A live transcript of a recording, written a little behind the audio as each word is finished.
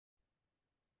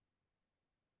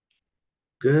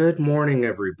Good morning,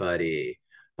 everybody.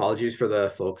 Apologies for the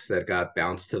folks that got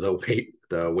bounced to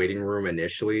the waiting room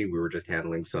initially. We were just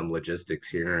handling some logistics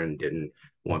here and didn't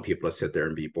want people to sit there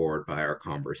and be bored by our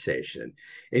conversation.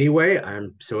 Anyway,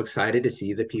 I'm so excited to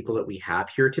see the people that we have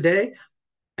here today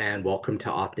and welcome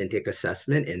to Authentic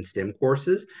Assessment in STEM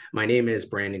courses. My name is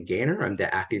Brandon Gaynor. I'm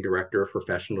the Acting Director of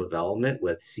Professional Development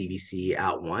with CVC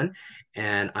at One,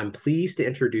 and I'm pleased to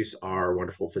introduce our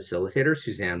wonderful facilitator,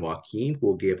 Suzanne Wakim, who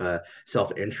will give a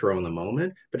self-intro in a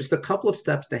moment, but just a couple of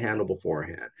steps to handle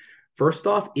beforehand. First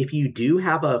off, if you do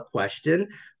have a question,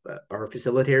 our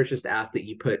facilitators just ask that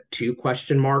you put two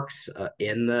question marks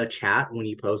in the chat when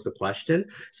you pose the question.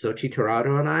 Sochi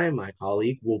Torado and I, my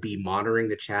colleague, will be monitoring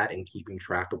the chat and keeping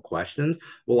track of questions.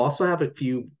 We'll also have a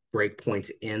few breakpoints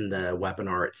in the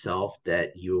webinar itself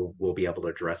that you will be able to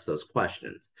address those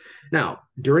questions. Now,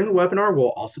 during the webinar,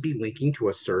 we'll also be linking to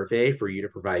a survey for you to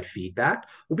provide feedback.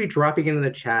 We'll be dropping into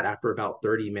the chat after about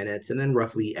 30 minutes and then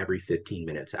roughly every 15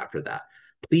 minutes after that.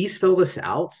 Please fill this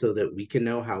out so that we can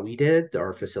know how we did,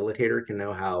 our facilitator can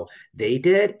know how they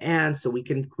did, and so we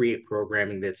can create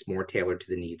programming that's more tailored to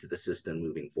the needs of the system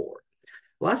moving forward.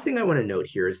 Last thing I want to note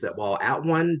here is that while At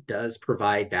One does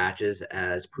provide badges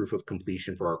as proof of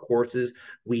completion for our courses,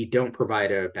 we don't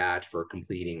provide a badge for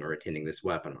completing or attending this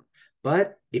webinar.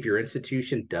 But if your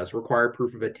institution does require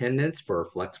proof of attendance for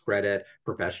flex credit,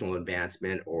 professional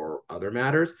advancement, or other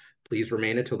matters, please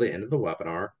remain until the end of the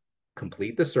webinar,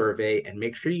 complete the survey, and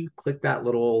make sure you click that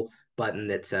little button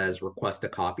that says request a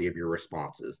copy of your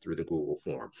responses through the Google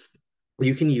form.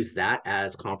 You can use that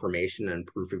as confirmation and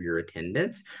proof of your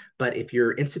attendance. But if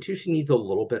your institution needs a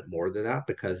little bit more than that,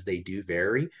 because they do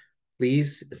vary,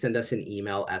 please send us an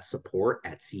email at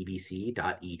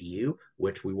support@cvc.edu,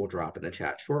 which we will drop in the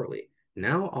chat shortly.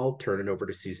 Now I'll turn it over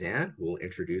to Suzanne, who will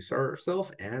introduce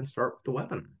herself and start with the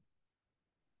webinar.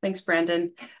 Thanks,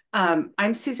 Brandon.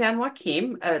 I'm Suzanne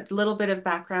Wakim. A little bit of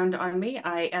background on me.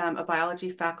 I am a biology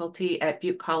faculty at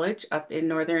Butte College up in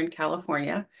Northern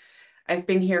California. I've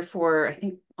been here for, I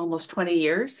think, almost 20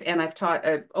 years, and I've taught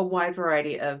a wide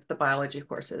variety of the biology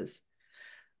courses.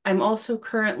 I'm also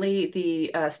currently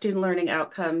the Student Learning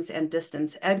Outcomes and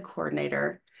Distance Ed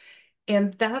Coordinator.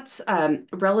 And that's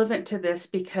relevant to this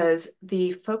because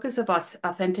the focus of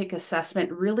authentic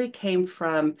assessment really came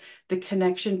from the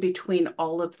connection between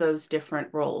all of those different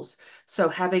roles. So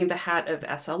having the hat of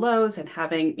SLOs and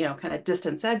having, kind of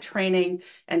distance ed training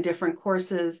and different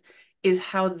courses is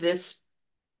how this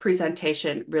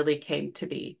presentation really came to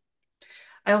be.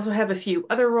 I also have a few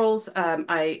other roles.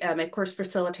 I am a course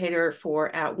facilitator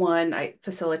for At One. I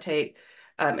facilitate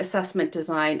assessment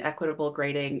design, equitable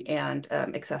grading, and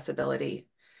accessibility.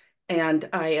 And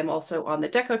I am also on the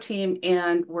DECO team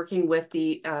and working with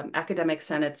the Academic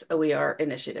Senate's OER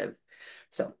initiative.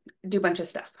 So do a bunch of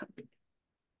stuff.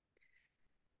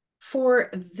 For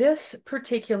this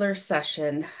particular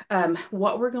session,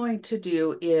 what we're going to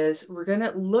do is we're going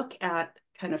to look at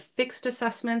kind of fixed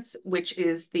assessments, which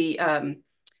is the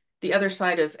other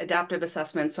side of adaptive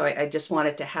assessment. So I just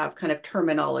wanted to have kind of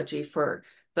terminology for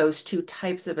those two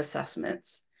types of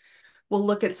assessments. We'll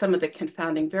look at some of the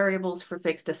confounding variables for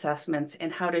fixed assessments and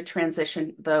how to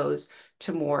transition those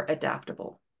to more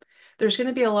adaptable. There's going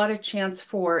to be a lot of chance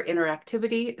for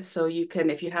interactivity. So you can,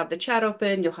 if you have the chat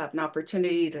open, you'll have an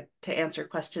opportunity to answer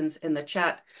questions in the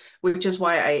chat, which is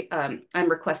why I'm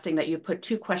requesting that you put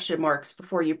two question marks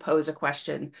before you pose a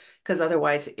question, because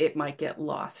otherwise it might get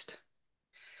lost.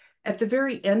 At the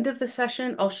very end of the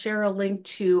session, I'll share a link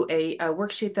to a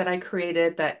worksheet that I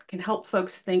created that can help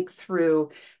folks think through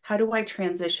how do I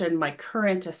transition my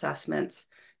current assessments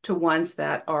to ones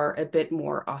that are a bit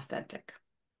more authentic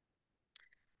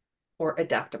or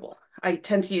adaptable. I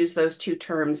tend to use those two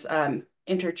terms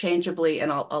interchangeably,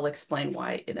 and I'll explain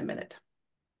why in a minute.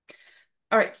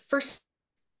 All right, first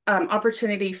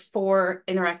opportunity for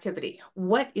interactivity.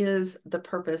 What is the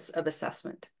purpose of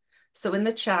assessment? So in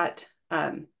the chat,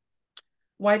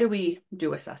 why do we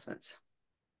do assessments?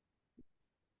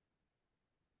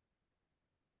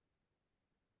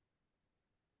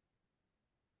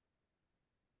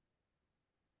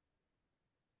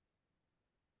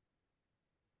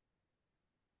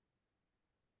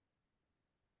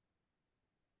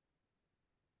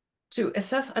 To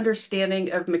assess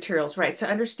understanding of materials, right? To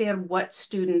understand what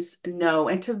students know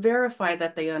and to verify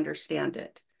that they understand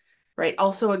it, right?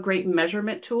 Also a great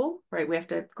measurement tool, right? We have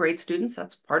to grade students.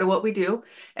 That's part of what we do.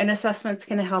 And assessments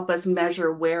can help us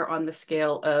measure where on the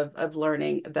scale of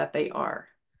learning that they are.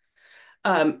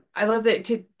 I love that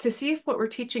to see if what we're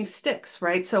teaching sticks,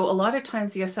 right? So a lot of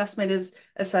times the assessment is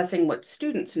assessing what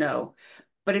students know,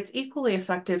 but it's equally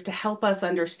effective to help us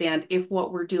understand if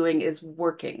what we're doing is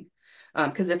working.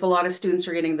 Because if a lot of students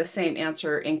are getting the same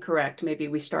answer incorrect, maybe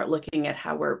we start looking at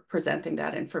how we're presenting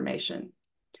that information.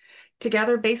 To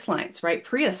gather baselines, right?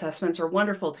 Pre-assessments are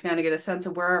wonderful to kind of get a sense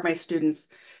of where are my students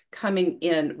coming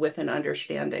in with an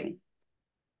understanding.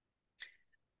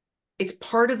 It's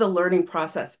part of the learning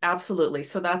process, absolutely.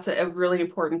 So that's a really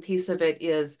important piece of it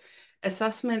is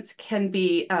assessments can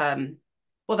be,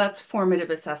 well, that's formative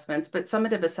assessments, but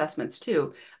summative assessments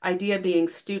too. Idea being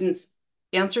students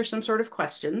answer some sort of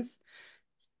questions,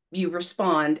 you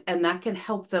respond, and that can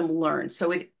help them learn.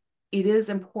 So it is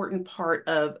important part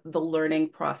of the learning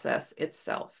process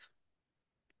itself.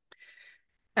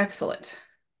 Excellent.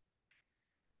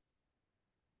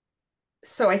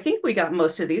 So I think we got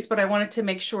most of these, but I wanted to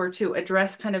make sure to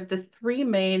address kind of the three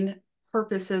main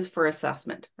purposes for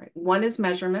assessment, right? One is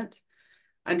measurement,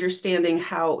 understanding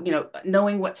how,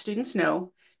 knowing what students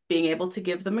know, being able to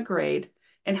give them a grade,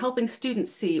 and helping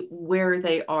students see where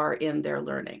they are in their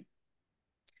learning.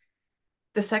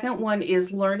 The second one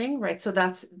is learning, right? So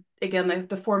that's, again,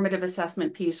 the formative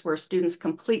assessment piece where students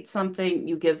complete something,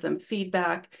 you give them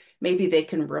feedback, maybe they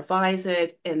can revise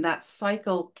it, and that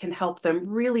cycle can help them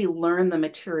really learn the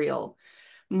material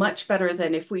much better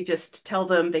than if we just tell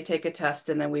them they take a test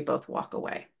and then we both walk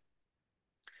away.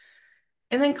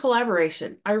 And then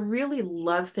collaboration. I really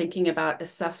love thinking about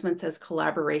assessments as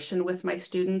collaboration with my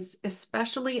students,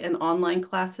 especially in online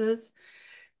classes,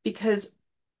 because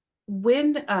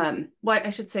well,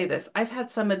 I should say this, I've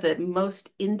had some of the most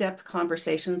in-depth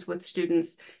conversations with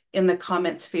students in the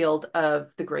comments field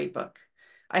of the gradebook.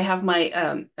 I have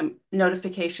my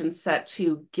notifications set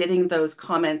to getting those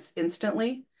comments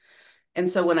instantly.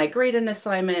 And so when I grade an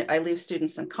assignment, I leave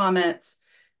students some comments,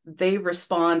 they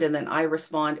respond, and then I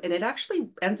respond. And it actually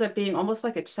ends up being almost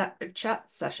like a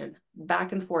chat session,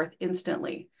 back and forth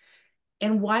instantly.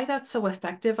 And why that's so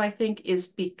effective, I think, is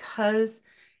because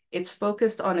it's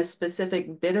focused on a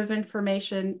specific bit of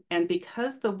information, and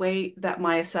because the way that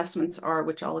my assessments are,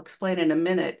 which I'll explain in a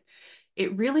minute,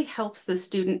 it really helps the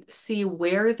student see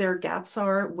where their gaps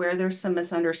are, where there's some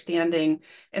misunderstanding,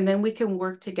 and then we can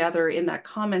work together in that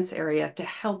comments area to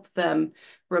help them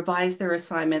revise their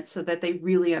assignments so that they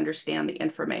really understand the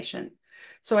information.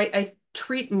 So I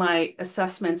treat my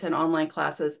assessments and online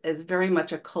classes as very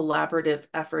much a collaborative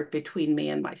effort between me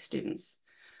and my students.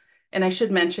 And I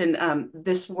should mention,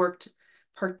 this worked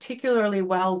particularly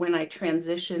well when I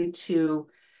transitioned to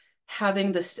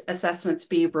having the assessments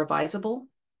be revisable.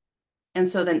 And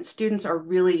so then students are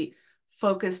really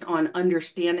focused on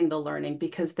understanding the learning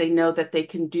because they know that they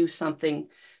can do something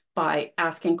by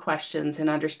asking questions and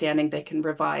understanding they can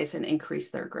revise and increase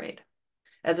their grade,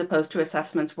 as opposed to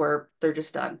assessments where they're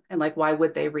just done. And like, why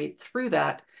would they read through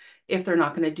that if they're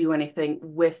not going to do anything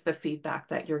with the feedback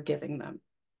that you're giving them?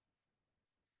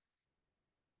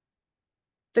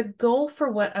 The goal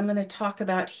for what I'm going to talk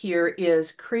about here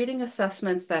is creating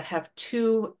assessments that have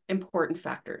two important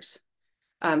factors.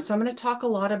 So I'm going to talk a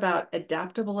lot about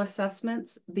adaptable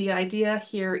assessments. The idea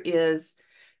here is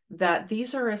that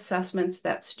these are assessments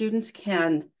that students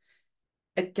can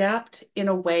adapt in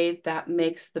a way that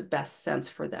makes the best sense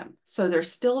for them. So they're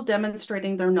still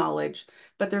demonstrating their knowledge,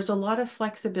 but there's a lot of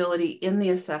flexibility in the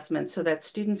assessment so that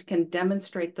students can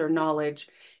demonstrate their knowledge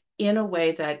in a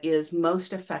way that is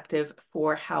most effective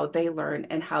for how they learn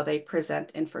and how they present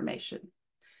information.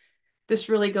 This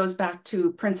really goes back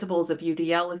to principles of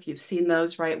UDL, if you've seen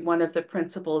those, right? One of the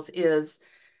principles is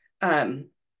action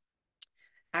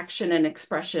and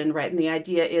expression, right? And the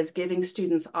idea is giving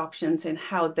students options in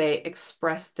how they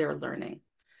express their learning.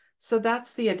 So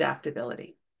that's the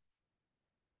adaptability.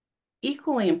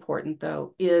 Equally important,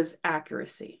 though, is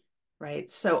accuracy,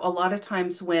 right? So a lot of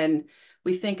times when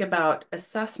we think about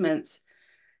assessments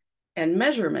and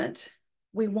measurement,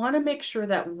 we want to make sure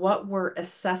that what we're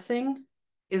assessing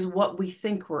is what we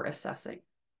think we're assessing,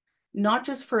 not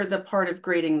just for the part of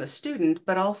grading the student,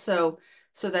 but also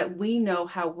so that we know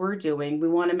how we're doing. We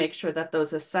want to make sure that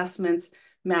those assessments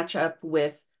match up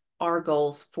with our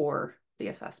goals for the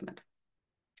assessment.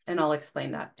 And I'll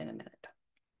explain that in a minute.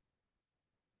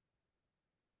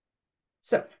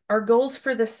 So our goals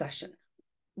for this session,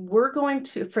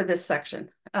 for this section,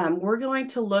 we're going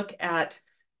to look at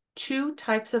two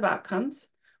types of outcomes.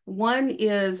 One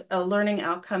is a learning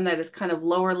outcome that is kind of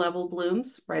lower level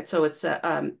blooms, right? So it's a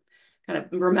kind of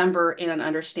remember and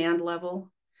understand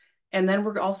level. And then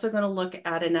we're also going to look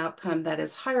at an outcome that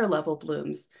is higher level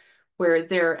blooms, where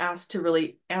they're asked to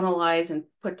really analyze and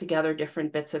put together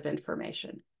different bits of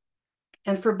information.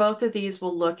 And for both of these,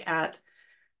 we'll look at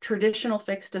traditional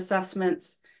fixed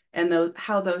assessments and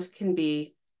how those can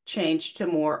be changed to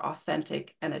more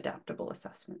authentic and adaptable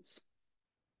assessments.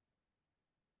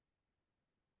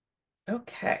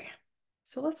 Okay.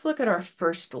 So let's look at our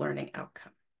first learning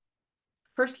outcome.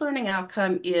 First learning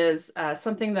outcome is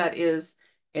something that is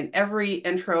in every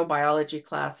intro biology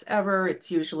class ever. It's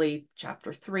usually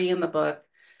chapter 3 in the book,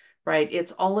 right?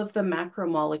 It's all of the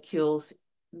macromolecules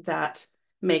that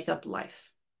make up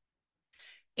life.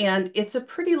 And it's a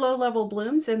pretty low level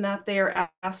blooms in that they are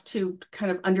asked to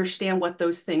kind of understand what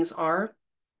those things are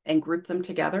and group them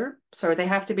together. So they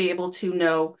have to be able to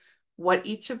know what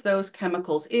each of those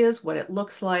chemicals is, what it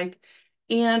looks like,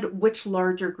 and which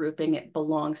larger grouping it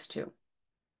belongs to.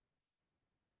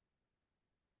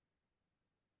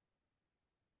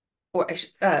 Or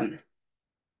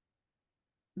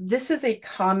this is a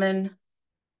common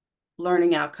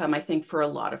learning outcome, I think, for a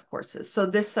lot of courses. So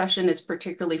this session is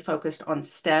particularly focused on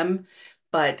STEM,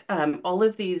 but all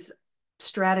of these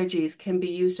strategies can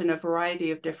be used in a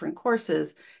variety of different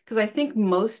courses because I think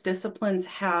most disciplines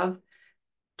have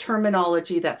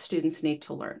terminology that students need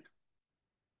to learn.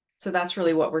 So that's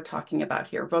really what we're talking about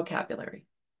here, vocabulary.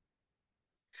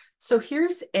 So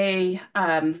here's a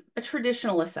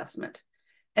traditional assessment.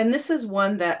 And this is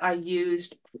one that I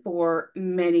used for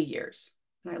many years.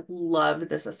 And I love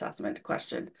this assessment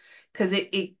question because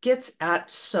it gets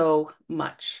at so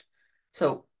much.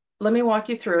 So let me walk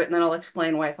you through it and then I'll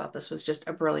explain why I thought this was just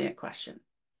a brilliant question.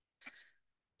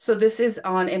 So this is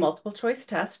on a multiple choice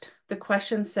test. The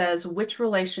question says, which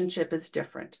relationship is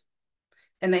different?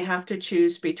 And they have to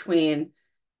choose between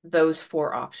those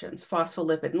 4 options: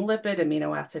 phospholipid and lipid,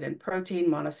 amino acid and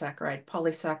protein, monosaccharide,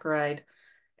 polysaccharide,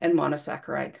 and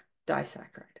monosaccharide,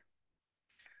 disaccharide.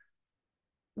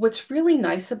 What's really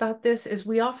nice about this is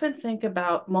we often think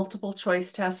about multiple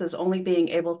choice tests as only being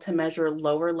able to measure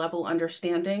lower level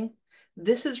understanding.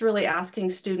 This is really asking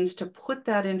students to put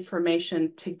that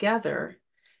information together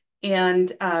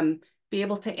and be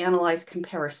able to analyze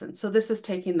comparisons. So this is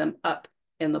taking them up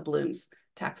in the Bloom's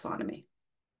taxonomy.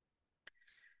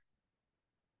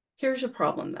 Here's a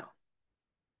problem though.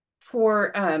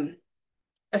 For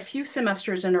a few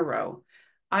semesters in a row,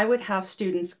 I would have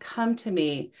students come to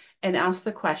me and ask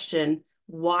the question,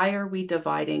 why are we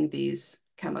dividing these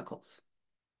chemicals?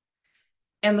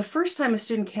 And the first time a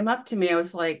student came up to me, I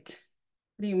was like,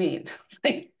 what do you mean?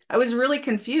 Like, I was really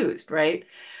confused, right?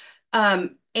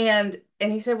 And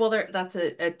he said, well, that's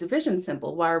a division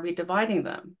symbol. Why are we dividing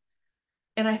them?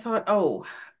 And I thought, oh,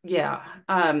 yeah.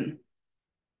 I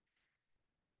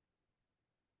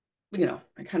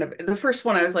kind of, the first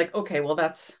one I was like, okay, well,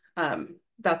 that's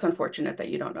unfortunate that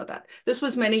you don't know that. This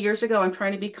was many years ago. I'm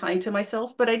trying to be kind to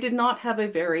myself, but I did not have a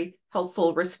very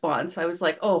helpful response. I was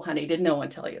like, oh, honey, did no one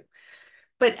tell you?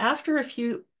 But after a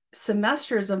few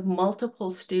semesters of multiple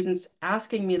students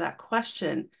asking me that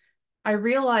question, I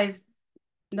realized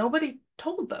nobody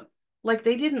told them. Like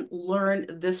they didn't learn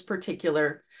this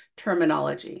particular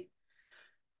terminology.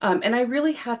 And I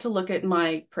really had to look at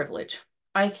my privilege.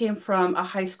 I came from a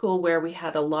high school where we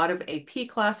had a lot of AP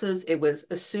classes. It was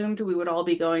assumed we would all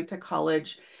be going to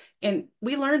college. And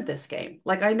we learned this game.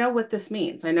 Like, I know what this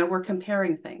means. I know we're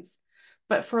comparing things.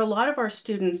 But for a lot of our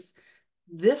students,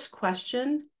 this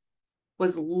question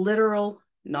was literal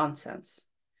nonsense.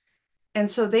 And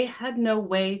so they had no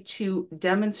way to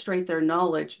demonstrate their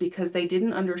knowledge because they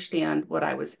didn't understand what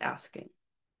I was asking.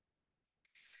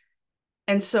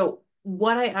 And so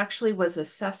what I actually was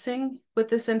assessing with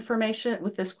this information,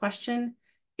 with this question,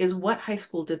 is what high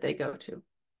school did they go to,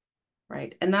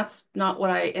 right? And that's not what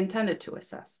I intended to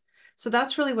assess. So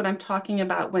that's really what I'm talking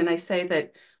about when I say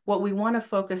that what we want to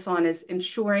focus on is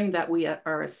ensuring that we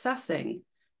are assessing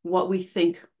what we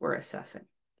think we're assessing.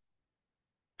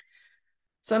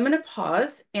 So I'm going to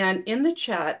pause, and in the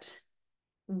chat,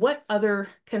 what other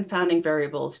confounding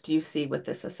variables do you see with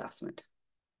this assessment?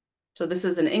 So this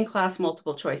is an in-class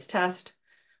multiple choice test.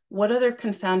 What other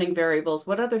confounding variables,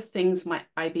 what other things might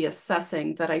I be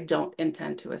assessing that I don't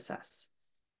intend to assess?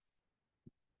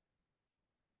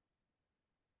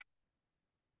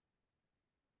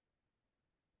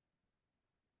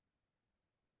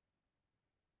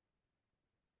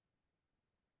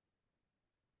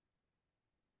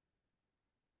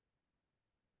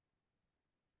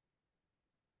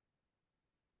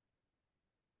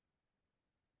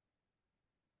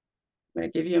 I'm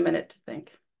going to give you a minute to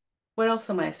think. What else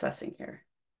am I assessing here?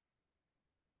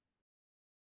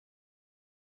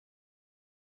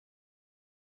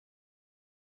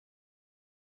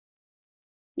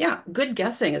 Yeah, good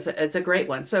guessing it's a great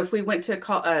one. So if we went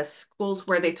to schools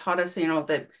where they taught us,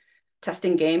 the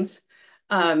testing games,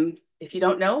 if you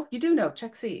don't know, you do know,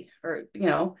 check C, or,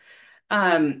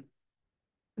 the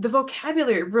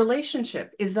vocabulary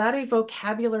relationship, is that a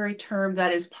vocabulary term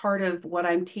that is part of what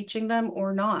I'm teaching them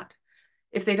or not?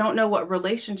 If they don't know what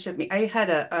relationship means, I had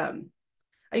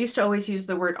I used to always use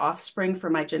the word offspring for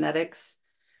my genetics.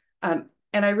 And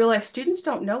I realized students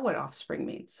don't know what offspring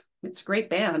means. It's a great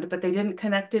band, but they didn't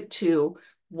connect it to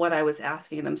what I was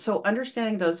asking them. So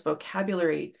understanding those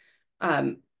vocabulary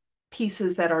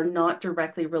pieces that are not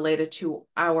directly related to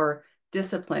our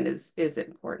discipline is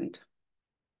important.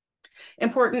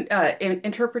 Important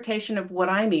interpretation of what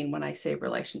I mean when I say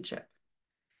relationship.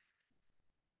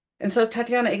 And so,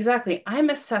 Tatiana, exactly, I'm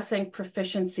assessing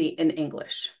proficiency in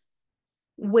English,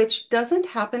 which doesn't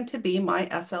happen to be my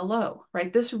SLO,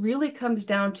 right? This really comes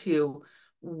down to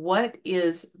what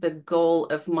is the goal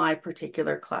of my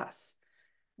particular class.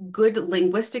 Good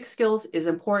linguistic skills is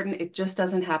important. It just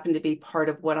doesn't happen to be part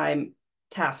of what I'm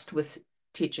tasked with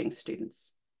teaching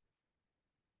students.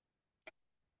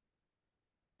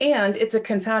 And it's a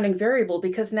confounding variable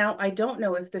because now I don't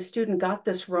know if the student got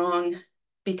this wrong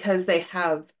because they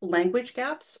have language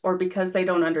gaps or because they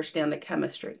don't understand the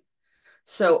chemistry.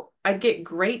 So I'd get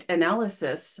great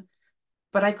analysis,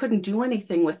 but I couldn't do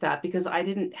anything with that because I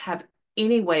didn't have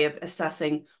any way of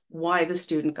assessing why the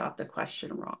student got the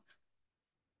question wrong.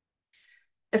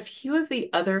 A few of the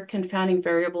other confounding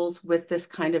variables with this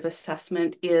kind of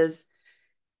assessment is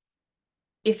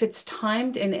if it's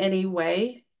timed in any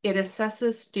way, it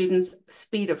assesses students'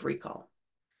 speed of recall.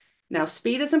 Now,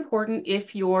 speed is important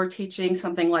if you're teaching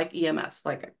something like EMS,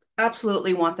 like I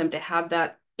absolutely want them to have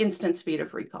that instant speed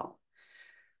of recall.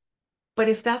 But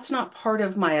if that's not part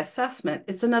of my assessment,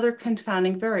 it's another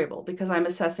confounding variable because I'm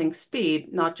assessing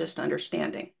speed, not just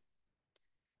understanding.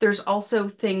 There's also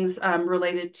things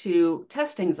related to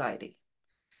test anxiety.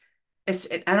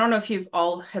 I don't know if you've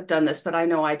all have done this, but I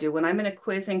know I do. When I'm in a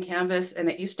quiz in Canvas and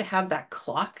it used to have that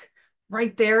clock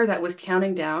right there that was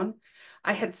counting down,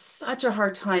 I had such a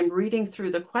hard time reading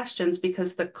through the questions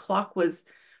because the clock was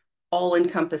all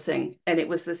encompassing. And it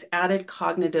was this added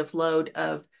cognitive load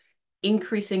of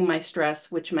increasing my stress,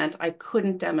 which meant I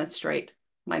couldn't demonstrate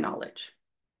my knowledge.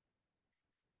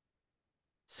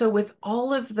 So with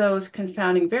all of those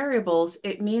confounding variables,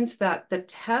 it means that the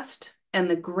test and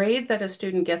the grade that a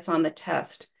student gets on the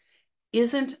test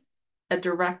isn't a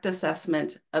direct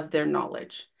assessment of their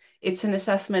knowledge. It's an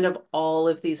assessment of all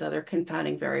of these other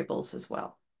confounding variables as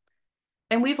well.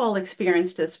 And we've all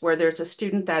experienced this where there's a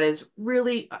student that is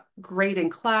really great in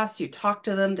class, you talk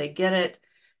to them, they get it,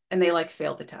 and they like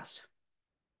fail the test.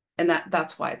 And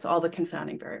that's why it's all the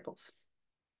confounding variables.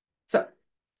 So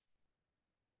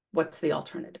what's the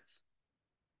alternative?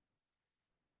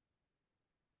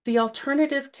 The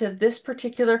alternative to this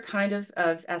particular kind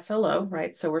of SLO,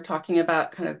 right? So we're talking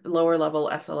about kind of lower level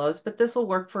SLOs, but this will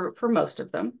work for most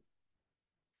of them.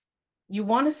 You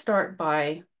want to start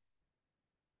by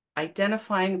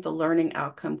identifying the learning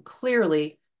outcome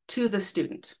clearly to the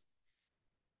student,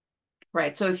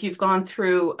 right? So if you've gone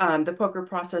through the POCR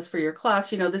process for your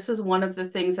class, you know, this is one of the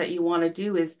things that you want to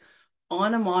do is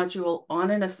on a module,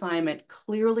 on an assignment,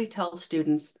 clearly tell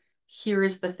students, here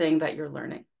is the thing that you're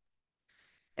learning.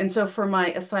 And so for my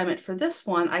assignment for this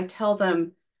one, I tell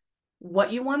them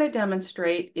what you want to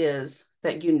demonstrate is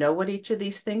that you know what each of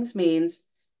these things means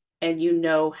and you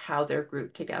know how they're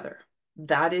grouped together.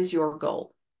 That is your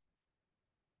goal.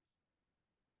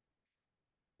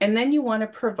 And then you want to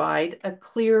provide a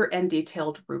clear and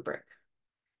detailed rubric.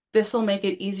 This will make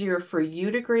it easier for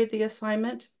you to grade the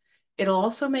assignment. It'll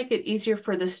also make it easier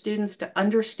for the students to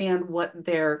understand what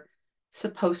they're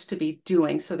supposed to be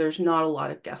doing, so there's not a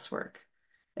lot of guesswork.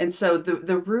 And so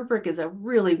the rubric is a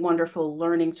really wonderful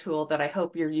learning tool that I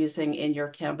hope you're using in your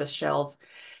Canvas shells.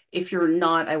 If you're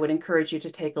not, I would encourage you to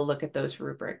take a look at those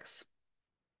rubrics.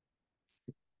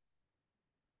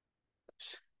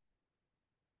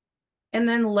 And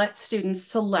then let students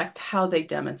select how they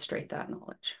demonstrate that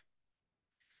knowledge.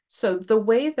 So the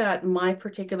way that my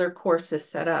particular course is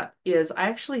set up is I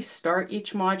actually start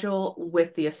each module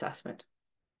with the assessment.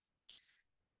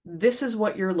 This is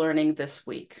what you're learning this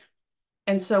week.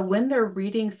 And so when they're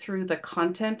reading through the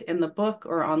content in the book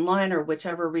or online or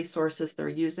whichever resources they're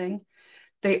using,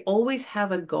 they always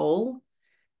have a goal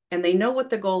and they know what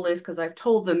the goal is because I've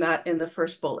told them that in the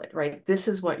first bullet, right? This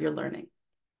is what you're learning.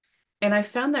 And I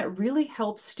found that really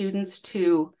helps students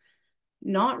to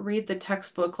not read the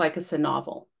textbook like it's a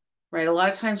novel, right? A lot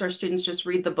of times our students just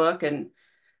read the book and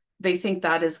they think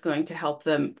that is going to help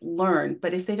them learn.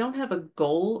 But if they don't have a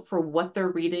goal for what they're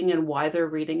reading and why they're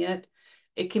reading it,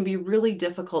 it can be really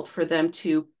difficult for them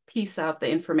to piece out the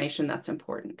information that's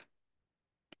important.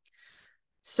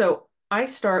 So I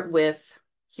start with,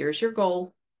 here's your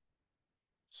goal.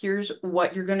 Here's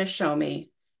what you're going to show me.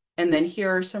 And then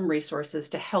here are some resources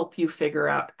to help you figure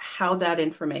out how that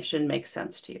information makes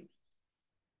sense to you.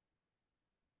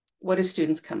 What do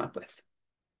students come up with?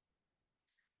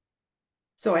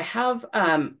 So I have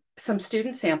some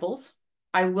student samples.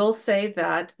 I will say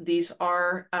that these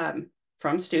are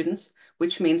from students,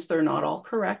 which means they're not all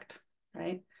correct,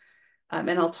 right?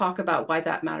 And I'll talk about why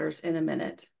that matters in a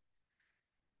minute.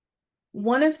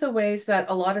 One of the ways that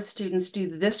a lot of students do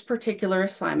this particular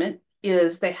assignment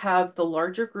is they have the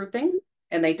larger grouping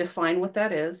and they define what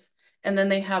that is. And then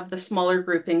they have the smaller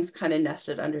groupings kind of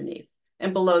nested underneath.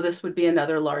 And below this would be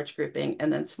another large grouping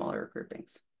and then smaller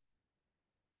groupings.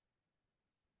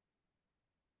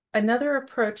 Another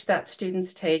approach that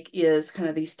students take is kind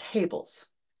of these tables.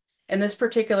 And this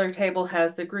particular table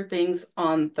has the groupings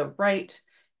on the right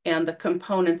and the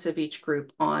components of each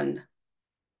group on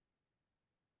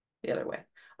the other way,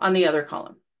 on the other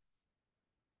column.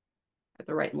 At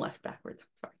the right and left backwards,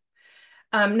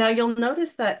 sorry. Now you'll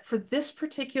notice that for this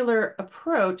particular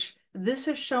approach, this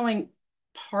is showing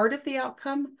part of the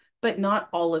outcome, but not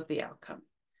all of the outcome,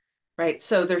 right?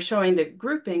 So they're showing the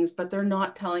groupings, but they're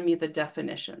not telling me the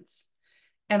definitions.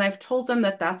 And I've told them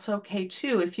that that's okay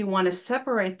too. If you want to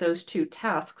separate those two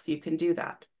tasks, you can do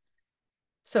that.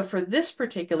 So for this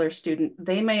particular student,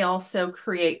 they may also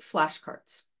create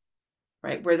flashcards,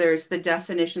 right? Where there's the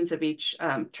definitions of each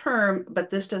term, but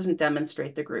this doesn't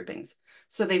demonstrate the groupings.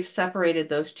 So they've separated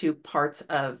those two parts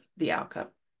of the outcome,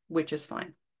 which is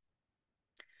fine.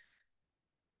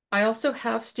 I also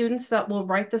have students that will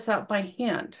write this out by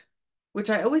hand, which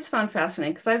I always found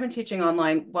fascinating because I've been teaching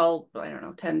online, well, I don't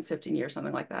know, 10, 15 years,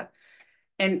 something like that.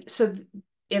 And so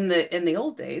in the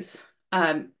old days,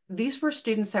 these were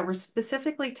students that were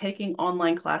specifically taking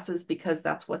online classes because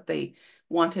that's what they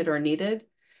wanted or needed.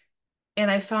 And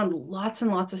I found lots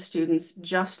and lots of students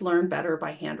just learn better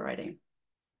by handwriting.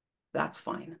 That's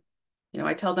fine. You know,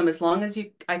 I tell them as long as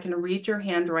I can read your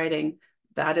handwriting,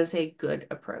 that is a good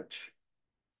approach.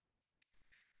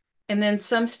 And then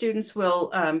some students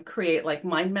will create like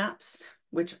mind maps,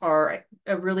 which are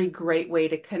a really great way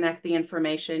to connect the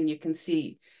information. You can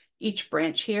see each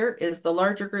branch here is the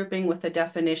larger grouping with the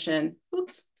definition,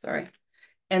 oops, sorry,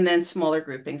 and then smaller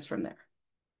groupings from there.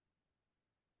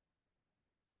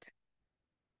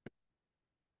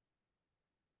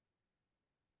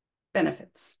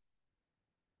 Benefits.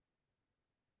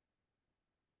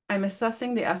 I'm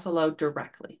assessing the SLO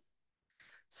directly.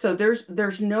 So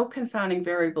there's no confounding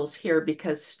variables here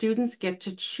because students get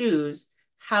to choose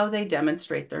how they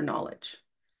demonstrate their knowledge.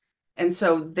 And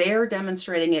so they're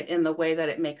demonstrating it in the way that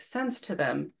it makes sense to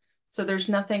them. So there's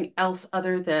nothing else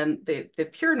other than the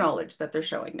pure knowledge that they're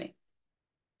showing me.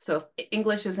 So if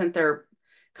English isn't their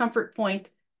comfort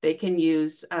point, they can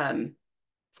use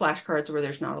flashcards where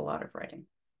there's not a lot of writing.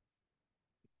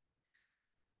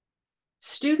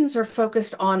 Students are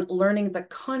focused on learning the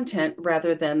content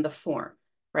rather than the form,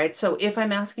 right? So if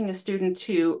I'm asking a student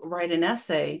to write an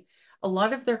essay, a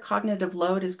lot of their cognitive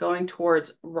load is going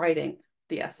towards writing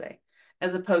the essay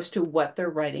as opposed to what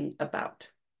they're writing about.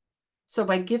 So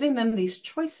by giving them these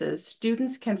choices,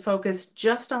 students can focus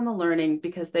just on the learning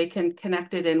because they can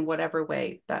connect it in whatever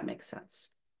way that makes sense.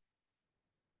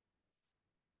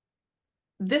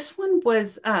 This one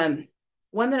was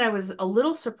one that I was a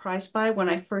little surprised by when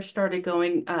I first started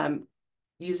going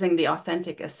using the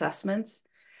authentic assessments.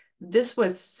 This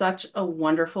was such a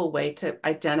wonderful way to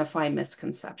identify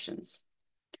misconceptions.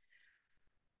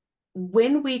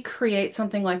 When we create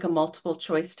something like a multiple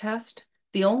choice test,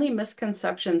 the only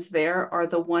misconceptions there are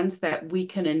the ones that we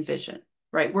can envision,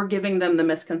 right? We're giving them the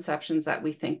misconceptions that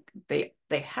we think they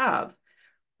have.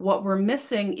 What we're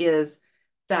missing is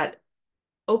that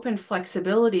open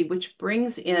flexibility, which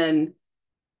brings in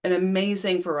an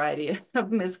amazing variety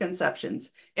of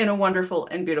misconceptions in a wonderful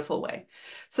and beautiful way.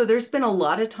 So there's been a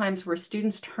lot of times where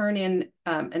students turn in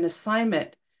an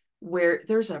assignment where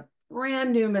there's a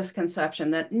brand new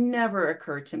misconception that never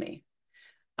occurred to me.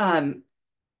 And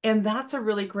that's a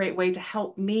really great way to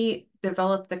help me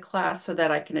develop the class so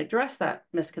that I can address that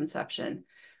misconception.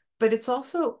 But it's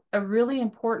also a really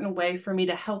important way for me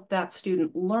to help that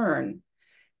student learn,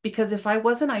 because if I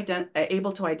wasn't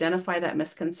able to identify that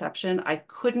misconception, I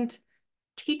couldn't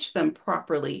teach them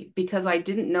properly because I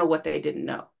didn't know what they didn't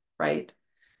know, right?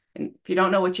 And if you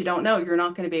don't know what you don't know, you're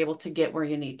not going to be able to get where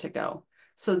you need to go.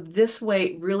 So this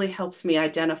way really helps me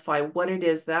identify what it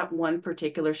is that one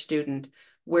particular student,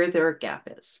 where their gap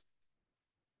is.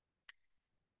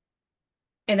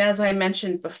 And as I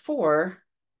mentioned before,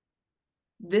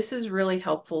 this is really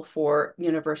helpful for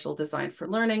universal design for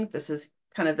learning. This is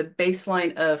kind of the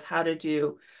baseline of how to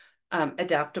do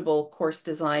adaptable course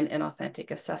design and authentic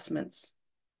assessments.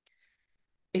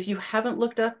 If you haven't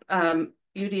looked up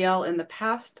UDL in the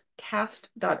past,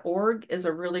 cast.org is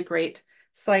a really great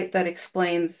site that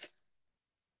explains,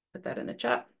 put that in the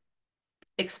chat,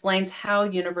 explains how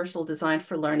universal design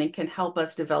for learning can help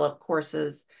us develop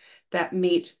courses that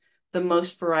meet the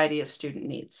most variety of student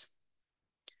needs.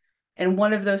 And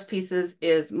one of those pieces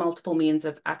is multiple means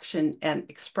of action and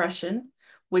expression,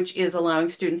 which is allowing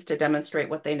students to demonstrate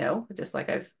what they know, just like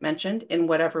I've mentioned, in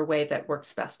whatever way that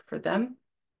works best for them.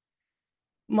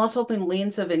 Multiple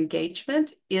means of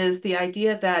engagement is the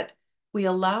idea that we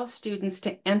allow students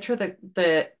to enter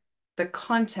the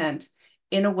content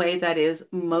in a way that is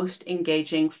most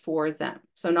engaging for them.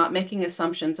 So not making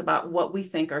assumptions about what we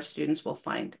think our students will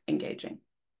find engaging.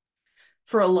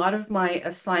 For a lot of my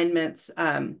assignments,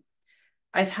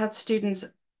 I've had students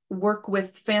work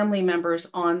with family members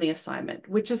on the assignment,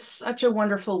 which is such a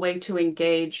wonderful way to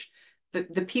engage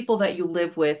the people that you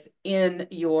live with in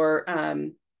your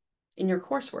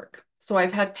coursework. So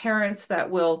I've had parents that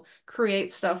will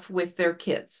create stuff with their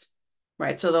kids,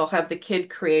 right? So they'll have the kid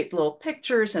create little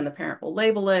pictures and the parent will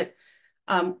label it.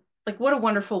 Like what a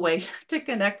wonderful way to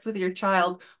connect with your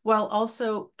child while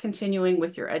also continuing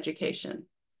with your education.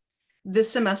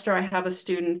 This semester, I have a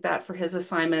student that for his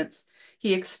assignments,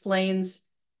 he explains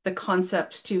the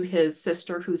concepts to his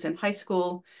sister who's in high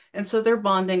school. And so they're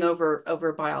bonding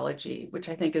over biology, which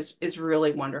I think is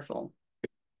really wonderful.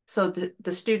 So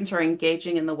the students are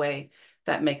engaging in the way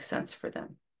that makes sense for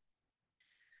them.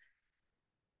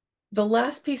 The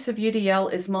last piece of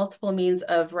UDL is multiple means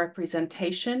of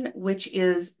representation, which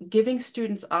is giving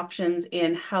students options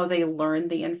in how they learn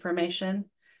the information.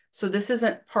 So this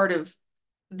isn't part of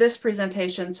this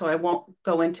presentation, so I won't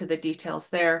go into the details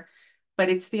there, but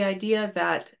it's the idea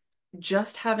that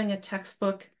just having a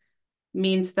textbook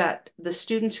means that the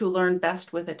students who learn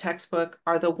best with a textbook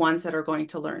are the ones that are going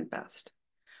to learn best.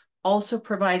 Also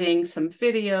providing some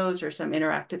videos or some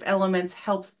interactive elements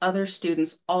helps other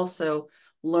students also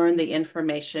learn the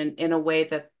information in a way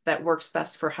that works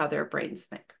best for how their brains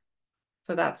think.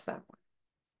 So that's that one.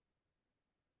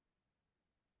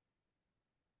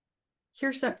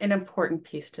 Here's an important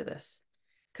piece to this,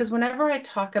 because whenever I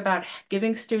talk about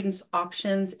giving students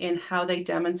options in how they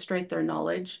demonstrate their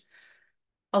knowledge,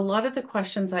 a lot of the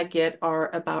questions I get are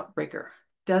about rigor.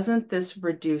 Doesn't this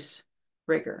reduce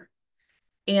rigor?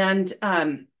 And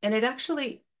it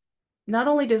actually, not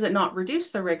only does it not reduce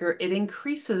the rigor, it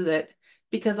increases it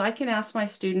because I can ask my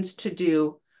students to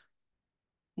do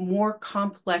more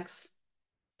complex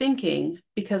thinking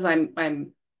because I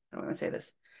don't want to say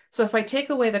this. So if I take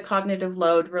away the cognitive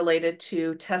load related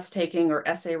to test taking or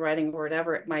essay writing or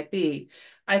whatever it might be,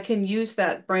 I can use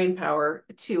that brain power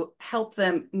to help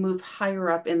them move higher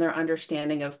up in their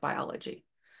understanding of biology.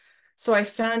 So I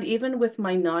found even with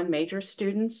my non-major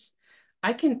students,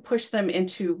 I can push them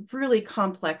into really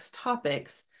complex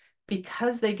topics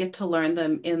because they get to learn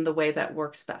them in the way that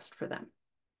works best for them.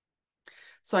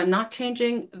 So I'm not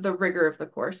changing the rigor of the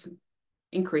course,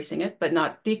 increasing it, but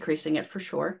not decreasing it for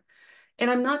sure. And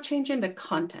I'm not changing the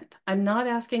content. I'm not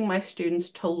asking my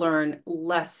students to learn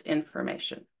less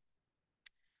information.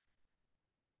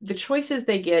 The choices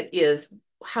they get is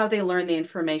how they learn the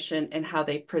information and how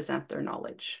they present their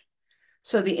knowledge.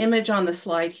 So the image on the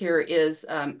slide here is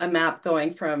a map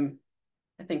going from,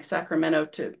 I think, Sacramento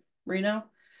to Reno.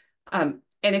 And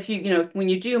if when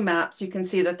you do maps, you can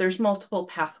see that there's multiple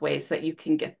pathways that you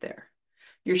can get there.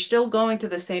 You're still going to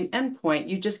the same endpoint.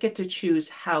 You just get to choose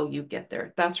how you get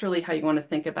there. That's really how you want to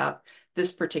think about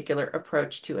this particular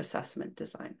approach to assessment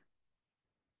design.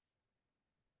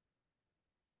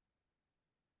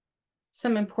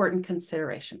 Some important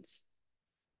considerations.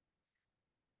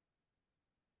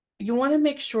 You want to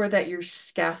make sure that you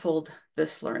scaffold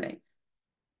this learning.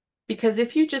 Because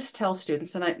if you just tell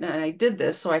students, and I did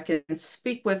this so I can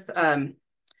speak with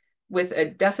a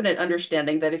definite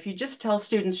understanding that if you just tell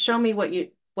students, show me what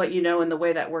you know in the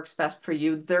way that works best for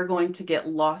you, they're going to get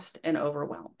lost and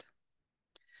overwhelmed.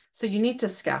 So you need to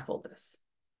scaffold this.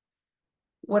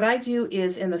 What I do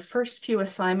is in the first few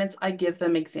assignments, I give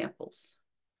them examples,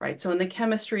 right? So in the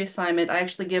chemistry assignment, I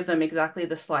actually give them exactly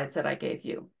the slides that I gave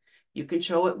you. You can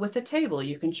show it with a table,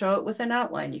 you can show it with an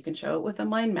outline, you can show it with a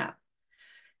mind map.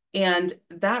 And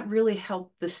that really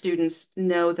helped the students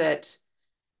know that,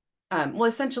 well,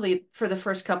 essentially for the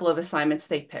first couple of assignments,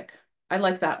 they pick. I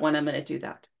like that one, I'm going to do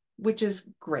that, which is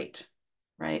great,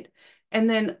 right? And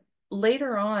then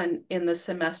later on in the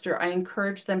semester, I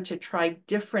encourage them to try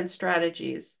different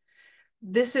strategies.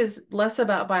 This is less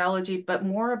about biology, but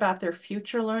more about their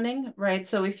future learning, right?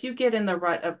 So if you get in the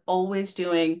rut of always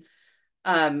doing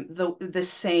the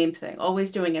same thing,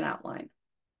 always doing an outline,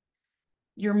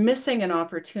 you're missing an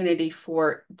opportunity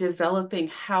for developing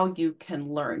how you can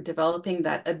learn, developing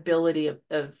that ability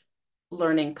of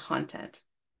learning content.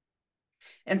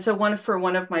 And so for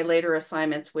one of my later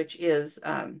assignments, which is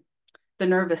the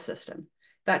nervous system.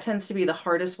 That tends to be the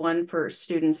hardest one for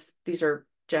students. These are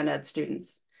gen ed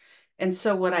students. And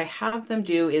so what I have them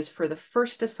do is for the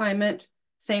first assignment,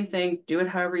 same thing, do it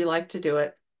however you like to do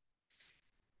it.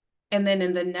 And then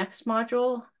in the next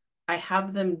module, I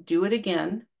have them do it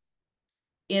again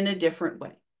in a different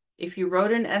way. If you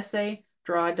wrote an essay,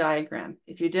 draw a diagram.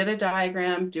 If you did a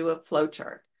diagram, do a flow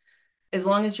chart, as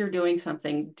long as you're doing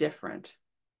something different.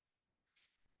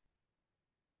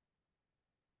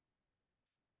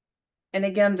 And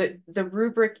again, the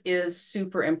rubric is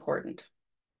super important.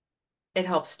 It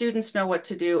helps students know what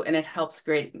to do, and it helps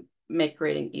make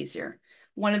grading easier.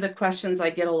 One of the questions I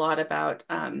get a lot about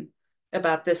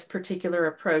this particular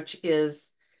approach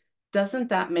is, doesn't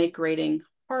that make grading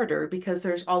harder because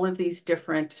there's all of these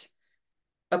different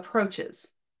approaches?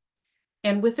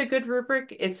 And with a good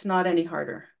rubric, it's not any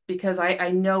harder because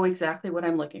I know exactly what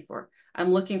I'm looking for.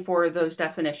 I'm looking for those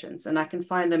definitions, and I can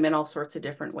find them in all sorts of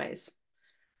different ways.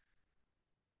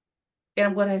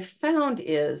 And what I've found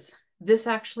is this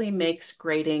actually makes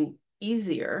grading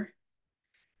easier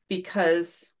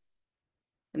because,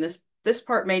 and this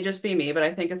part may just be me, but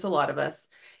I think it's a lot of us.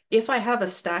 If I have a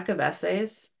stack of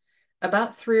essays,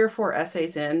 about 3 or 4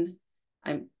 essays in,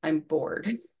 I'm bored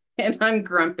and I'm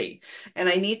grumpy, and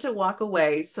I need to walk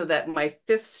away so that my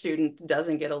 5th student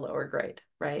doesn't get a lower grade,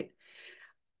 right?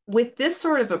 With this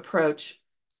sort of approach,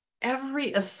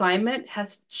 every assignment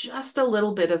has just a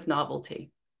little bit of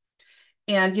novelty.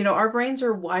 And, our brains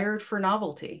are wired for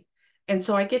novelty. And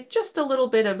so I get just a little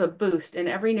bit of a boost in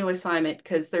every new assignment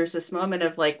because there's this moment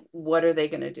of like, what are they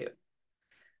going to do?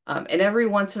 And every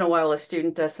once in a while, a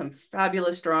student does some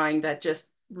fabulous drawing that just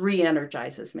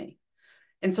re-energizes me.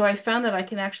 And so I found that I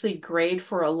can actually grade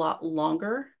for a lot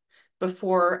longer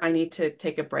before I need to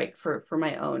take a break for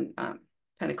my own, kind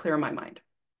of clear my mind.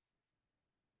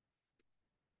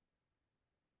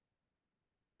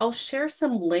 I'll share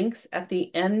some links at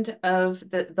the end of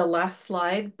the last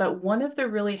slide, but one of the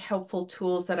really helpful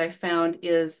tools that I found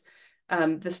is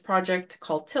this project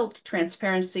called TILT,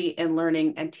 Transparency in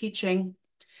Learning and Teaching.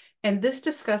 And this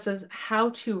discusses how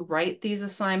to write these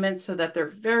assignments so that they're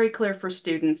very clear for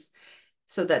students,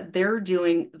 so that they're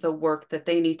doing the work that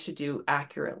they need to do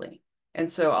accurately.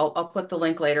 And so I'll put the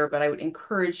link later, but I would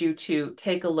encourage you to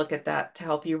take a look at that to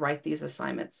help you write these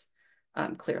assignments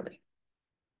clearly.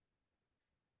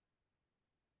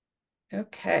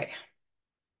 Okay.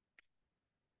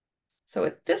 So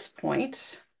at this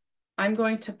point, I'm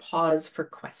going to pause for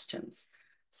questions.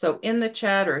 So in the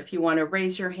chat, or if you want to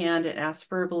raise your hand and ask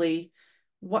verbally,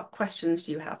 what questions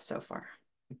do you have so far?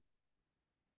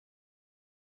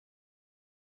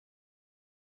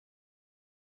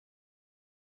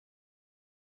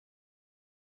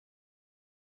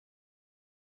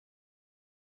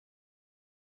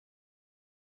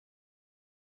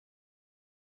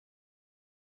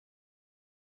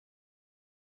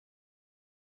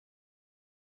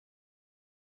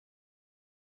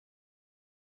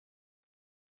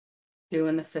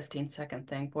 Doing the 15-second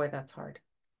thing. Boy, that's hard.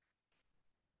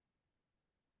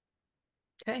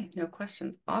 Okay, no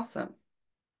questions. Awesome.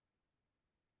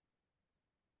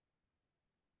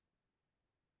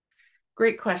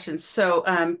 Great question.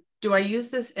 So do I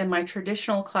use this in my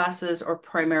traditional classes or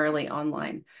primarily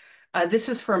online? This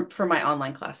is for my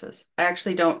online classes. I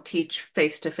actually don't teach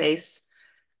face-to-face.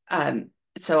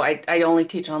 So I only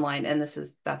teach online, and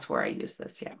that's where I use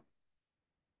this, yeah.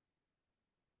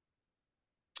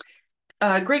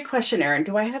 Great question, Erin.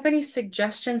 Do I have any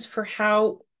suggestions for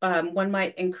how one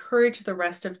might encourage the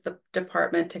rest of the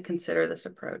department to consider this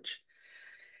approach?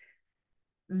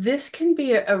 This can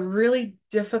be a really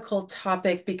difficult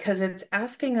topic because it's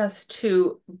asking us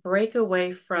to break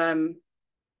away from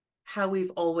how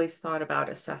we've always thought about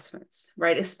assessments,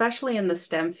 right? Especially in the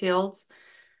STEM fields.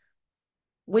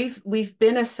 We've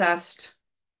been assessed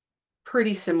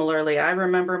pretty similarly. I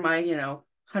remember my,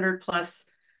 100+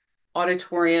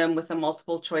 auditorium with a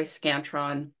multiple choice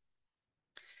Scantron.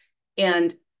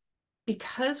 And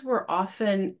because we're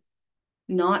often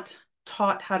not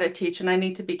taught how to teach, and I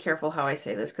need to be careful how I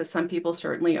say this because some people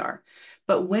certainly are,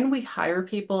 but when we hire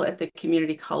people at the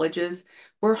community colleges,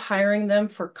 we're hiring them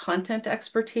for content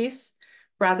expertise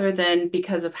rather than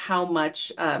because of how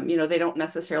much, they don't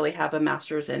necessarily have a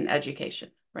master's in education,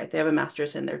 right? They have a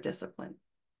master's in their discipline.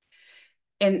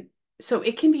 And so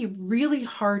it can be really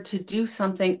hard to do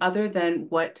something other than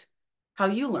how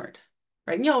you learned,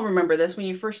 right? And you'll remember this when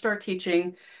you first start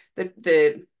teaching,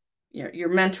 your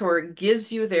mentor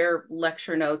gives you their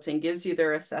lecture notes and gives you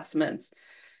their assessments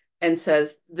and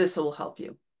says, this will help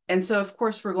you. And so, of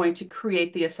course, we're going to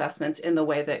create the assessments in the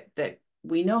way that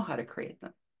we know how to create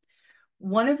them.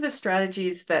 One of the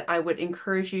strategies that I would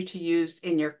encourage you to use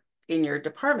in your in your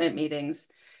department meetings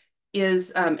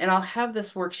is, and I'll have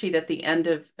this worksheet at the end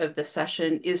of the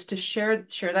session, is to share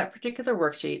that particular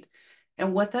worksheet.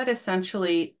 And what that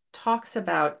essentially talks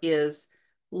about is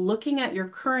looking at your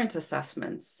current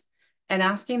assessments and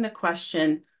asking the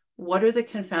question, what are the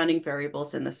confounding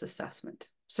variables in this assessment?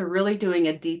 So really doing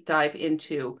a deep dive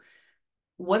into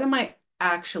what am I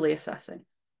actually assessing?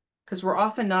 Because we're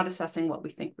often not assessing what we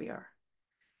think we are.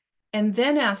 And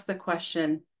then ask the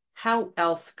question, how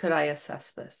else could I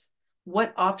assess this?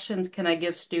 What options can I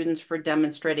give students for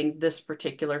demonstrating this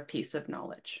particular piece of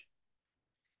knowledge?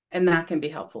 And that can be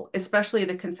helpful, especially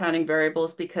the confounding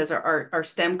variables, because our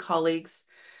STEM colleagues,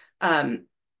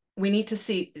 we need to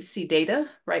see data,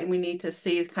 right? We need to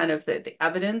see kind of the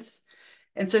evidence.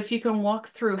 And so if you can walk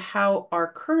through how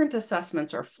our current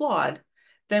assessments are flawed,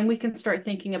 then we can start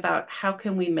thinking about how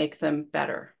can we make them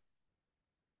better.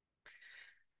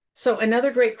 So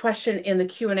another great question in the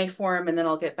Q&A forum, and then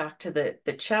I'll get back to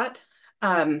the chat.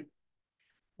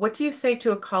 What do you say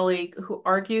to a colleague who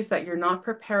argues that you're not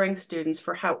preparing students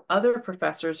for how other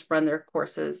professors run their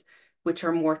courses, which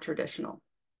are more traditional?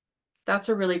 That's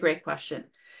a really great question.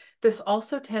 This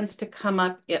also tends to come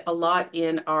up a lot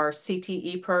in our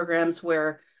CTE programs,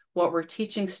 where what we're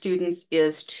teaching students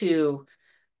is to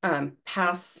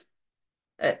pass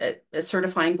a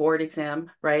certifying board exam,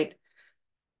 right?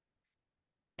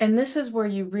 And this is where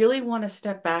you really want to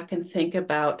step back and think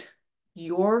about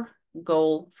your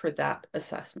goal for that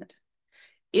assessment.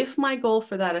 If my goal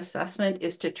for that assessment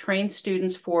is to train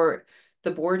students for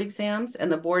the board exams,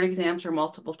 and the board exams are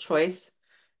multiple choice,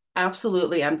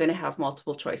 absolutely, I'm going to have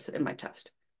multiple choice in my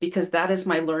test, because that is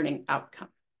my learning outcome.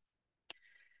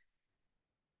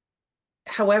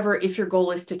 However, if your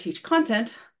goal is to teach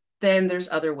content, then there's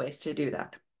other ways to do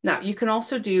that. Now, you can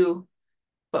also do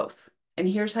both. And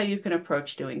here's how you can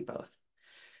approach doing both.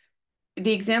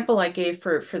 The example I gave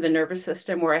for the nervous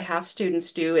system, where I have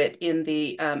students do it in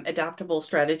the adaptable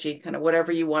strategy, kind of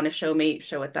whatever you want to show me,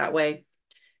 show it that way.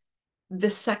 The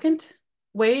second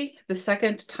way, the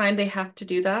second time they have to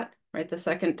do that, right? The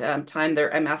second time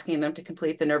I'm asking them to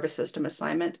complete the nervous system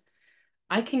assignment,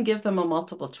 I can give them a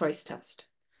multiple choice test.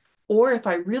 Or if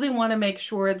I really want to make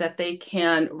sure that they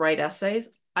can write essays,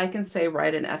 I can say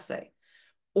write an essay.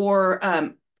 Or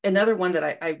another one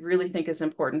that I really think is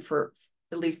important for,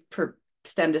 at least for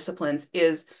STEM disciplines,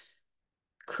 is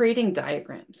creating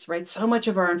diagrams, right? So much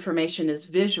of our information is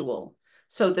visual.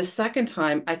 So the second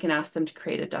time I can ask them to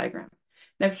create a diagram.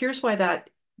 Now, here's why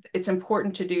it's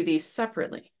important to do these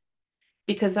separately,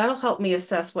 because that'll help me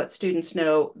assess what students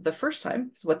know the first time,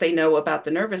 so what they know about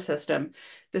the nervous system.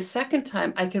 The second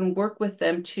time, I can work with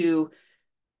them to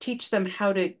teach them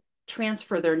how to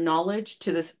transfer their knowledge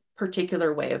to this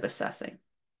particular way of assessing.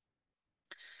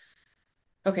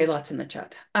 Okay, lots in the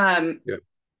chat. Yeah.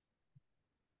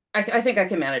 I think I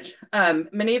can manage.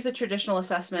 Many of the traditional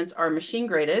assessments are machine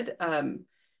graded.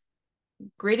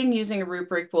 Grading using a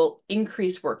rubric will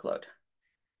increase workload.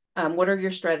 What are your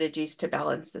strategies to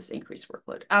balance this increased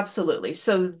workload? Absolutely.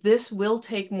 So this will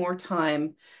take more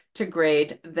time to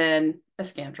grade than a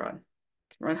Scantron.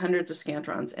 Run hundreds of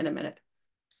Scantrons in a minute.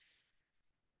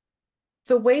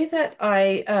 The way that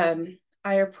I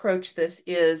approach this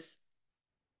is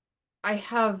I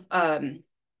have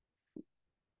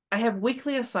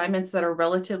weekly assignments that are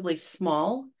relatively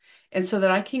small, and so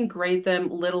that I can grade them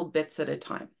little bits at a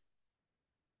time.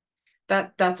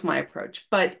 That's my approach.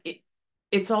 But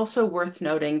it's also worth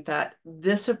noting that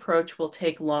this approach will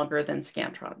take longer than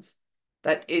Scantrons.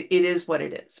 That it is what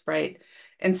it is, right?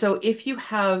 And so if you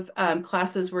have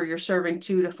classes where you're serving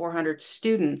 200 to 400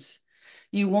 students,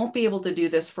 you won't be able to do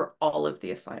this for all of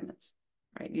the assignments,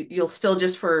 right? You'll still,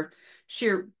 just for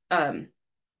sheer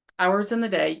hours in the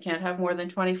day, you can't have more than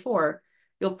 24.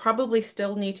 You'll probably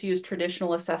still need to use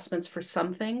traditional assessments for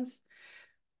some things.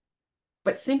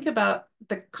 But think about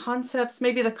the concepts,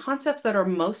 maybe the concepts that are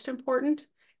most important,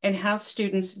 and have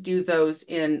students do those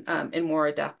in more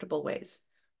adaptable ways.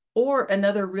 Or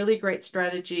another really great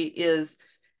strategy is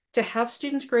to have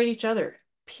students grade each other.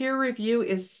 Peer review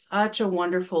is such a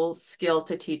wonderful skill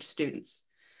to teach students.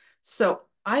 So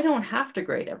I don't have to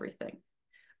grade everything.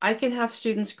 I can have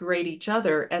students grade each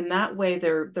other, and that way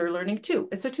they're learning too.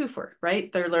 It's a twofer,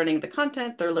 right? They're learning the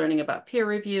content, they're learning about peer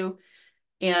review,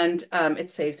 and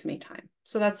it saves me time.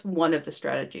 So that's one of the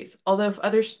strategies. Although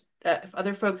if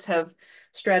other folks have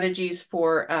strategies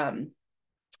for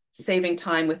saving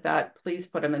time with that, please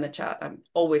put them in the chat. I'm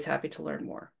always happy to learn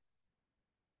more.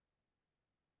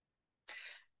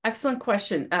 Excellent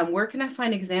question. Where can I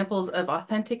find examples of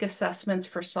authentic assessments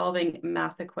for solving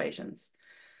math equations?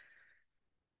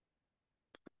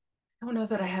 I don't know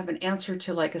that I have an answer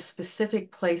to like a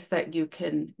specific place that you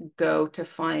can go to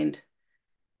find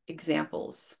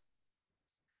examples.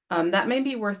 That may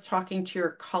be worth talking to your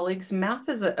colleagues. Math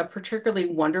is a particularly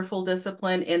wonderful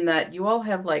discipline in that you all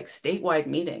have like statewide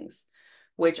meetings,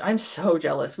 which I'm so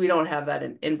jealous. We don't have that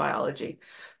in biology.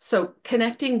 So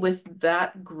connecting with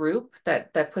that group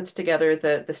that puts together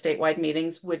the statewide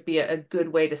meetings would be a good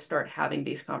way to start having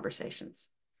these conversations.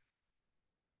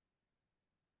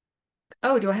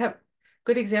 Oh, do I have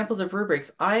good examples of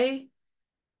rubrics? I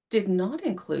did not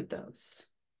include those.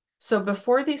 So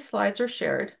before these slides are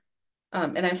shared,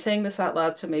 and I'm saying this out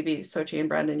loud, so maybe Sochi and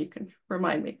Brandon, you can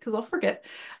remind me because I'll forget.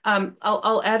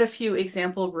 I'll add a few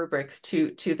example rubrics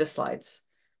to the slides.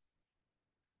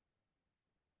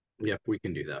 Yep, we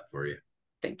can do that for you.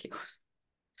 Thank you.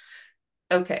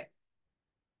 Okay,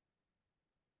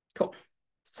 cool.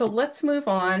 So let's move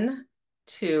on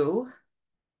to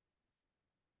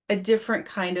a different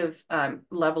kind of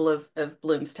level of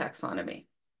Bloom's taxonomy.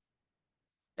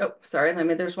 Oh, sorry.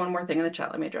 There's one more thing in the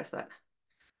chat. Let me address that.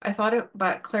 I thought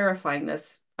about clarifying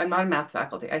this. I'm not a math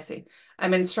faculty, I see.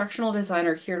 I'm an instructional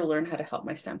designer here to learn how to help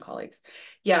my STEM colleagues.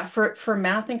 Yeah, for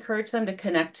math, encourage them to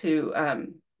connect to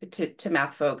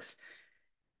math folks.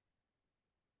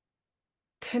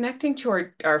 Connecting to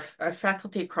our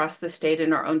faculty across the state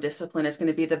in our own discipline is going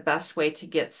to be the best way to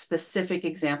get specific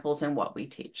examples in what we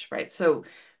teach, right? So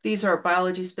these are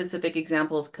biology specific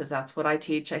examples because that's what I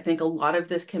teach. I think a lot of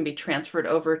this can be transferred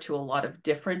over to a lot of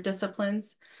different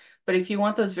disciplines. But if you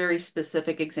want those very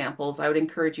specific examples, I would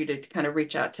encourage you to kind of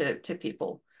reach out to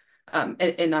people,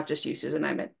 and not just you, Susan,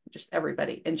 I meant just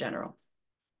everybody in general.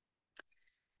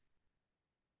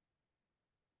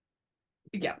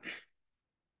 Yeah.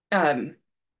 Um,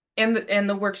 and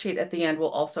the worksheet at the end will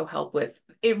also help with,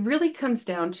 it really comes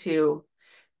down to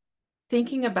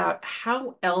thinking about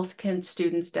how else can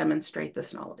students demonstrate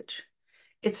this knowledge.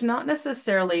 It's not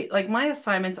necessarily like my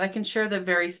assignments, I can share the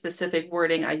very specific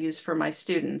wording I use for my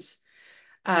students.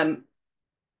 Um,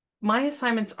 my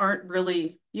assignments aren't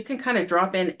really, you can kind of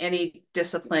drop in any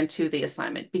discipline to the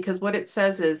assignment because what it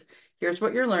says is, here's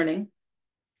what you're learning,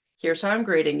 here's how I'm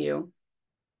grading you,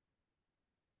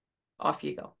 off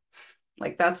you go.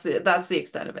 Like that's the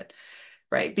extent of it,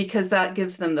 right? Because that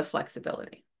gives them the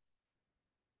flexibility.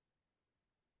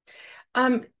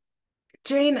 Um,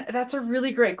 Jane, that's a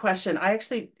really great question. I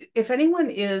actually, if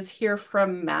anyone is here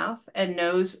from math and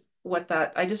knows what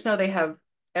that, I just know they have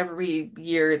every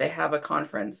year they have a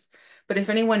conference. But if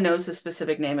anyone knows the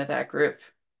specific name of that group,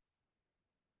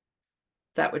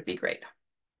 that would be great.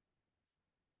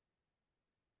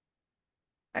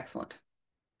 Excellent.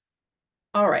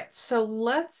 All right, so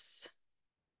let's,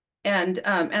 and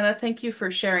Anna, thank you for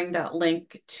sharing that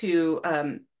link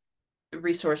to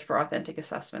resource for authentic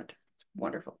assessment. It's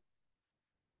wonderful.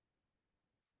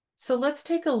 So let's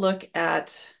take a look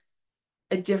at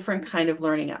a different kind of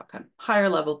learning outcome, higher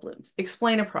level Blooms.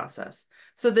 Explain a process.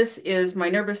 So this is my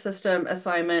nervous system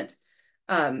assignment.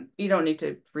 You don't need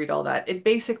to read all that. It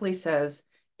basically says,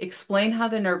 explain how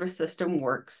the nervous system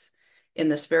works in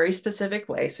this very specific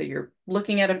way. So you're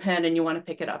looking at a pen and you want to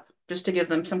pick it up, just to give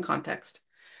them some context,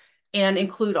 and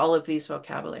include all of these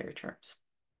vocabulary terms.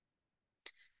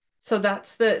 So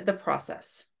that's the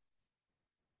process,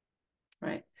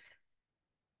 right?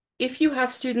 If you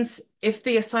have students, if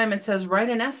the assignment says write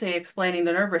an essay explaining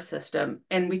the nervous system,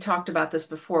 and we talked about this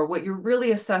before, what you're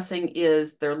really assessing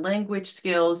is their language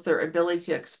skills, their ability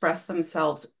to express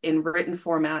themselves in written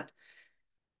format,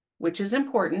 which is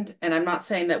important. And I'm not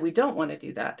saying that we don't want to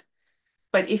do that.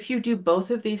 But if you do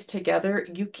both of these together,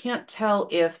 you can't tell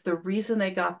if the reason they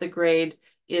got the grade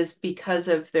is because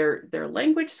of their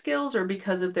language skills or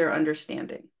because of their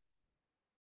understanding.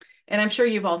 And I'm sure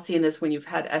you've all seen this when you've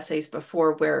had essays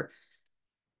before where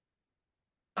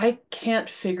I can't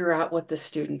figure out what the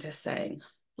student is saying.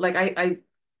 Like I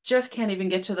just can't even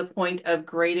get to the point of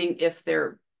grading if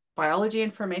their biology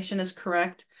information is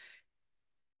correct.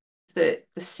 The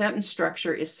sentence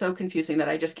structure is so confusing that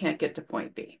I just can't get to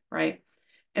point B, right?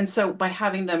 And so by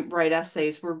having them write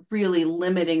essays, we're really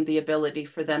limiting the ability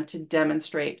for them to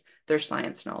demonstrate their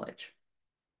science knowledge.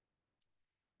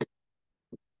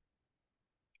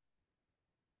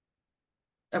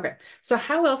 Okay, so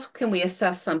how else can we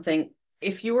assess something?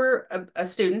 If you were a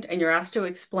student and you're asked to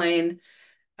explain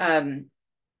the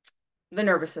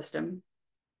nervous system,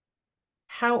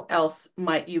 how else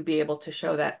might you be able to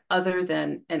show that other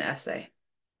than an essay?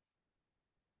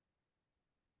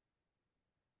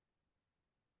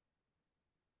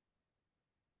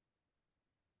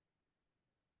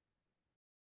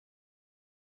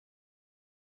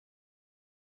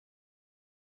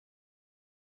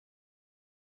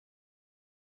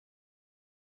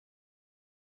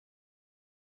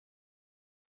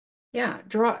 Yeah,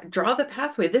 draw the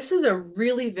pathway. This is a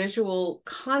really visual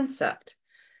concept,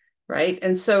 right?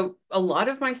 And so a lot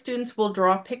of my students will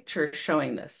draw pictures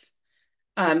showing this,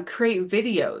 create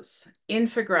videos,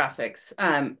 infographics,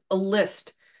 a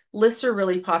list. Lists are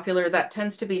really popular. That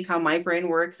tends to be how my brain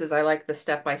works, is I like the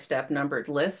step-by-step numbered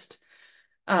list.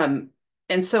 Um,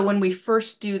 and so when we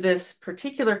first do this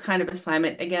particular kind of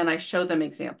assignment, again, I show them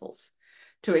examples.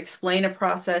 To explain a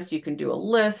process, you can do a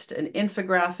list, an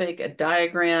infographic, a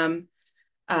diagram.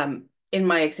 In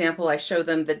my example, I show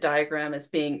them the diagram as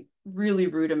being really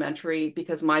rudimentary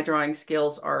because my drawing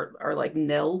skills are like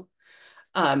nil.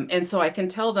 And so I can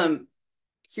tell them,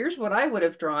 here's what I would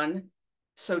have drawn.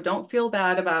 So don't feel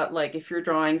bad about like if your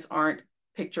drawings aren't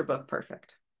picture book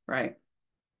perfect, right?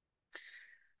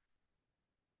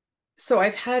 So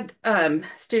I've had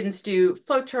students do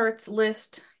flowcharts,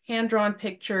 list, hand-drawn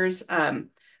pictures.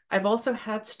 I've also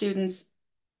had students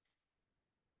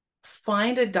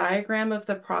find a diagram of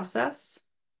the process,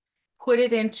 put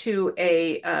it into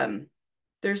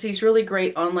there's these really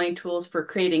great online tools for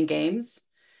creating games,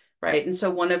 right? And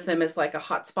so one of them is like a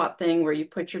hotspot thing where you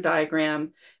put your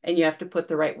diagram and you have to put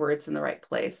the right words in the right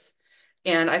place.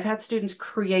 And I've had students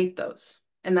create those,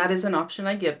 and that is an option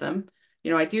I give them.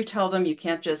 You know, I do tell them you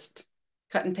can't just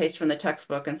cut and paste from the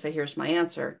textbook and say, here's my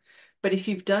answer. But if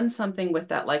you've done something with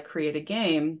that, like create a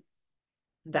game,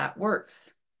 that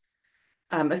works.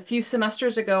 A few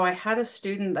semesters ago, I had a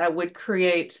student that would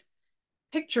create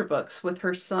picture books with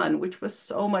her son, which was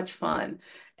so much fun.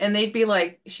 And they'd be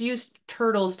like, she used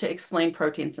turtles to explain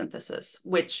protein synthesis,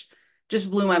 which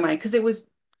just blew my mind because it was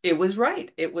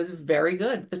right. It was very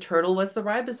good. The turtle was the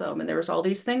ribosome, and there was all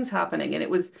these things happening, and it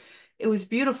was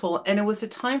beautiful. And it was a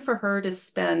time for her to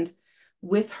spend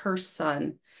with her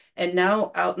son. And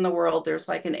now out in the world, there's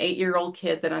like an 8-year-old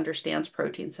kid that understands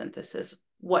protein synthesis.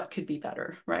 What could be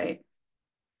better, right?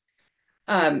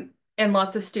 And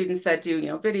lots of students that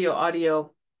do, video,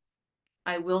 audio.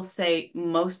 I will say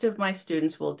most of my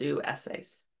students will do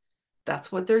essays.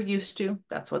 That's what they're used to.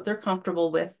 That's what they're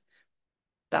comfortable with.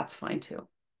 That's fine too.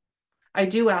 I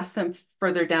do ask them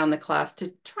further down the class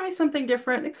to try something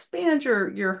different, expand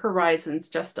your horizons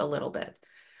just a little bit.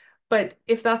 But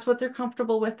if that's what they're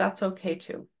comfortable with, that's okay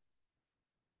too.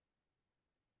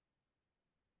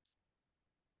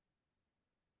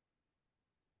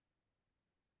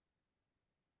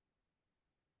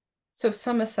 So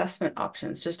some assessment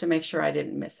options, just to make sure I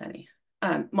didn't miss any.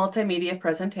 Multimedia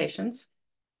presentations,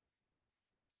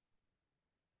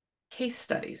 case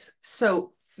studies.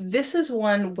 So this is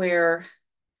one where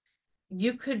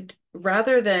you could,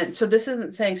 rather than, so this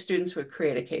isn't saying students would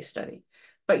create a case study,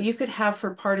 but you could have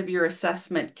for part of your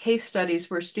assessment case studies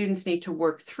where students need to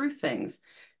work through things.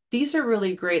 These are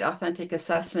really great authentic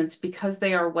assessments because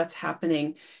they are what's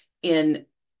happening in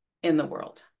the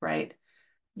world, right?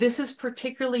 This is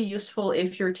particularly useful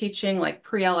if you're teaching like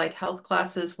pre-allied health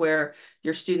classes where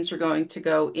your students are going to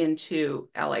go into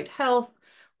allied health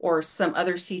or some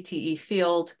other CTE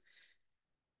field.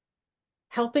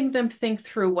 Helping them think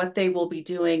through what they will be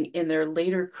doing in their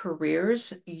later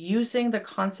careers using the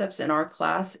concepts in our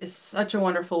class is such a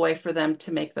wonderful way for them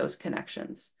to make those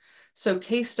connections. So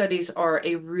case studies are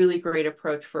a really great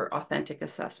approach for authentic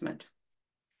assessment.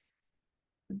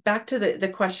 Back to the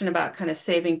question about kind of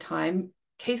saving time,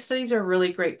 case studies are a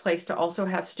really great place to also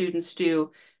have students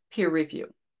do peer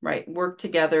review, right? Work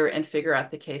together and figure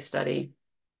out the case study.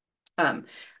 I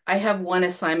have one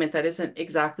assignment that isn't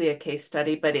exactly a case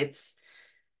study, but it's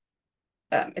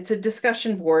a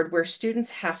discussion board where students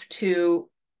have to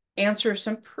answer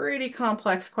some pretty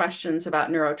complex questions about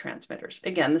neurotransmitters.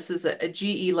 Again, this is a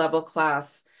GE level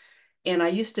class, and I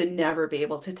used to never be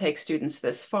able to take students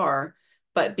this far,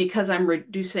 but because I'm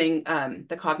reducing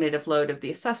the cognitive load of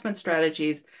the assessment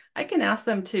strategies, I can ask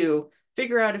them to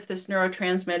figure out if this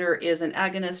neurotransmitter is an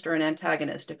agonist or an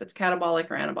antagonist, if it's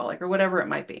catabolic or anabolic or whatever it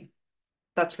might be.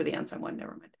 That's for the enzyme one,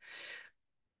 never mind.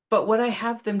 But what I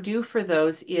have them do for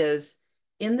those is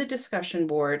in the discussion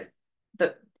board,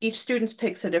 each student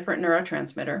picks a different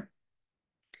neurotransmitter.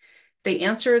 They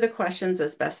answer the questions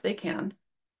as best they can.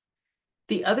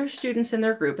 The other students in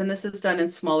their group, and this is done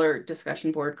in smaller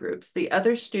discussion board groups, the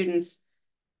other students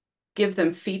give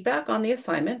them feedback on the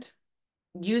assignment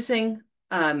using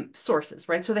sources,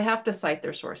 right? So they have to cite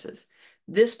their sources.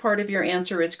 This part of your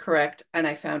answer is correct, and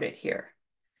I found it here.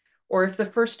 Or if the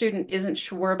first student isn't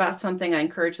sure about something, I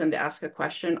encourage them to ask a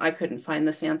question. I couldn't find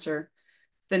this answer.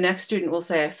 The next student will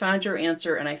say, I found your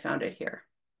answer and I found it here.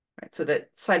 Right? So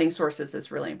that citing sources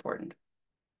is really important.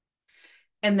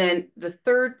 And then the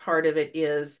third part of it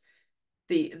is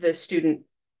the student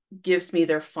gives me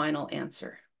their final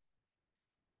answer.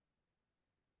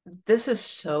 This is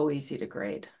so easy to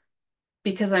grade.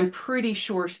 because I'm pretty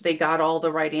sure they got all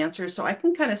the right answers. So I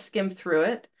can kind of skim through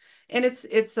it. And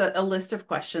it's a list of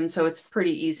questions, so it's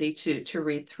pretty easy to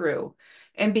read through.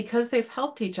 And because they've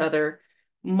helped each other,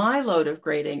 my load of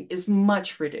grading is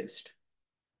much reduced,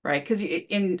 right? Because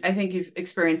I think you've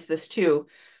experienced this too.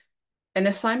 An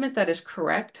assignment that is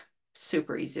correct,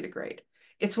 super easy to grade.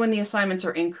 It's when the assignments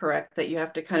are incorrect that you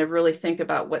have to kind of really think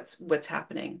about what's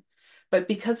happening. But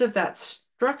because of that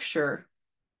structure,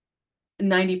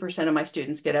 90% of my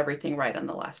students get everything right on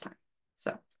the last time.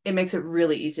 So it makes it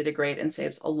really easy to grade and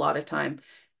saves a lot of time.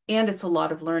 And it's a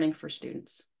lot of learning for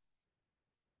students.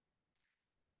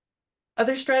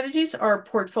 Other strategies are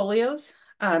portfolios.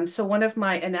 So one of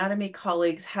my anatomy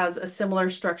colleagues has a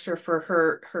similar structure for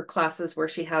her classes where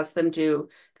she has them do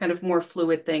kind of more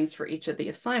fluid things for each of the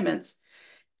assignments.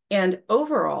 And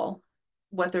overall,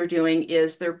 what they're doing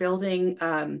is they're building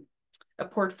a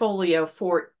portfolio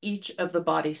for each of the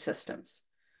body systems.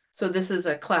 So this is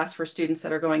a class for students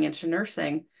that are going into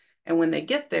nursing. And when they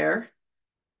get there,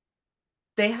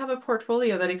 they have a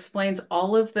portfolio that explains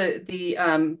all of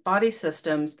the body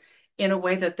systems in a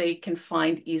way that they can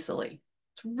find easily.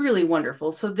 It's really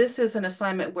wonderful. So this is an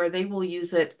assignment where they will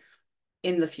use it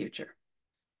in the future.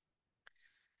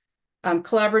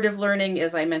 Collaborative learning,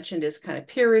 as I mentioned, is kind of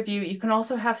peer review. You can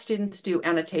also have students do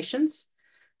annotations.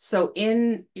 So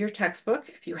in your textbook,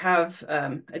 if you have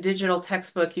a digital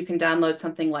textbook, you can download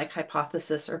something like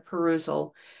Hypothesis or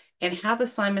Perusal and have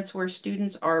assignments where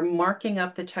students are marking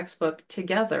up the textbook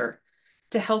together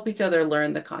to help each other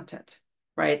learn the content,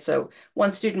 right? So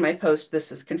one student might post,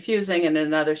 "This is confusing," and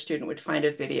another student would find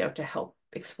a video to help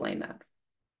explain that.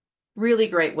 Really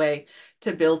great way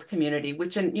to build community,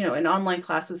 which in online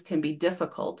classes can be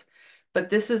difficult, but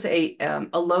this is a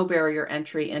low barrier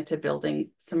entry into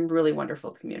building some really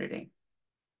wonderful community.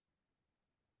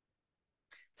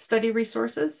 Study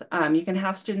resources. You can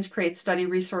have students create study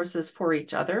resources for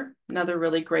each other. Another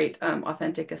really great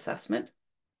authentic assessment.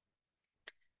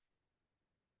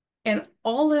 And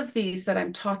all of these that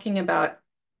I'm talking about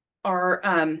are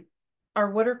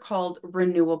what are called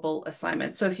renewable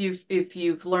assignments. So if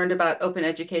you've learned about open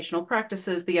educational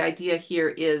practices, the idea here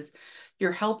is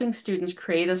you're helping students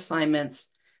create assignments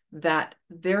that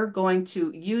they're going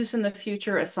to use in the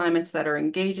future, assignments that are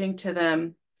engaging to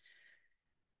them.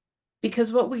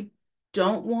 Because what we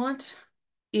don't want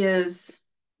is,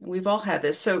 we've all had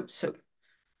this. So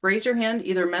raise your hand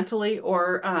either mentally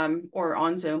or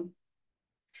on Zoom.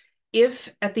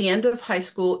 If at the end of high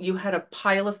school you had a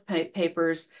pile of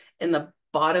papers in the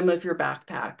bottom of your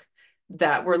backpack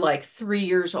that were like 3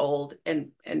 years old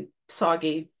and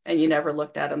soggy, and you never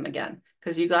looked at them again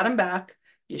because you got them back,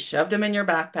 you shoved them in your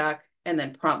backpack, and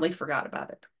then promptly forgot about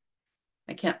it.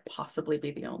 I can't possibly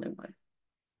be the only one.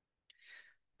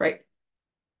 Right.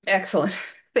 Excellent.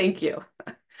 Thank you.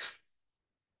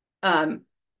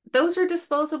 Those are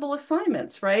disposable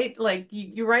assignments, right? Like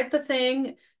you write the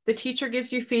thing, the teacher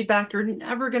gives you feedback, you're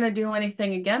never going to do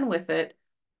anything again with it.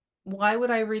 Why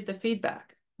would I read the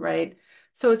feedback, right?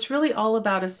 So it's really all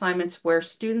about assignments where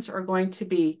students are going to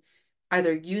be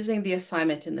either using the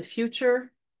assignment in the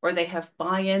future, or they have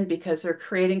buy-in because they're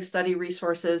creating study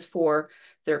resources for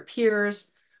their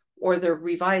peers, or they're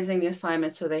revising the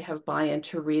assignment so they have buy-in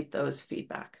to read those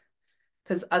feedback.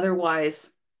 Because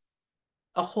otherwise,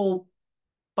 a whole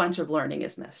bunch of learning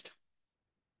is missed.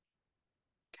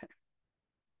 Okay.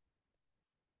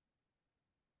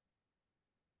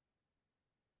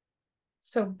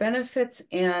 So benefits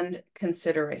and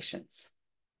considerations.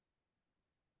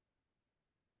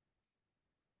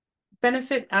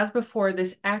 Benefit, as before,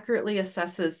 this accurately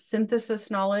assesses synthesis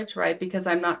knowledge, right? Because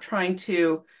I'm not trying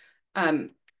to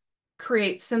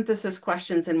create synthesis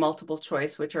questions in multiple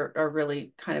choice, which are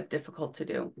really kind of difficult to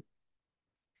do.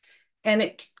 And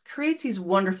it creates these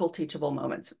wonderful teachable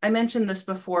moments. I mentioned this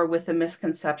before with the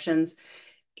misconceptions.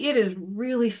 It is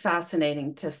really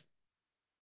fascinating to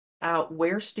out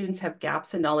where students have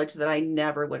gaps in knowledge that I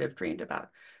never would have dreamed about.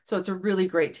 So it's a really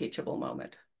great teachable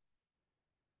moment.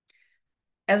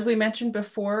 As we mentioned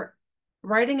before,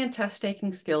 writing and test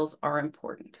taking skills are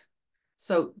important.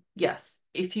 So yes,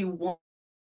 if you want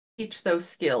to teach those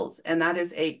skills, and that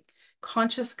is a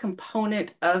conscious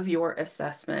component of your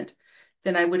assessment,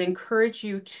 then I would encourage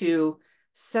you to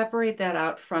separate that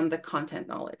out from the content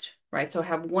knowledge, right? So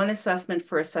have one assessment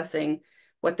for assessing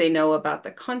what they know about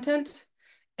the content,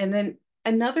 and then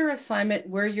another assignment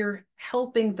where you're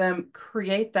helping them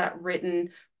create that written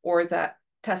or that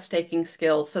test taking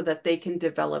skills so that they can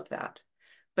develop that.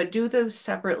 But do those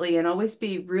separately and always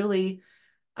be really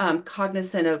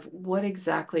cognizant of what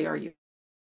exactly are you.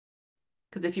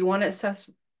 Because if you want to assess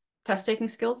test taking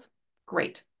skills,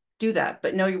 great, do that.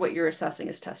 But know what you're assessing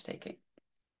is test taking.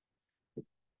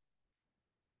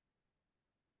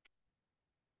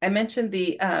 I mentioned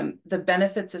the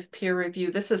benefits of peer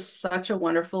review. This is such a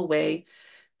wonderful way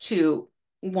to,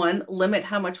 one, limit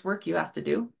how much work you have to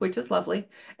do, which is lovely.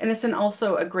 And it's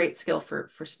also a great skill for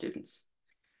students.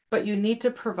 But you need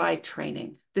to provide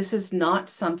training. This is not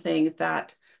something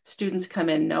that students come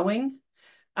in knowing.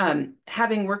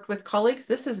 Having worked with colleagues,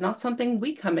 this is not something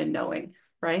we come in knowing,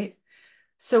 right?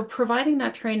 So providing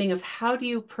that training of how do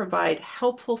you provide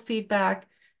helpful feedback,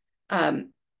 um,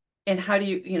 and how do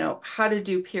you, how to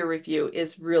do peer review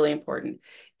is really important.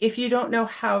 If you don't know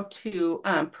how to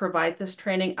provide this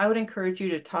training, I would encourage you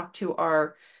to talk to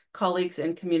our colleagues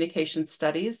in communication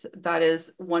studies. That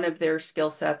is one of their skill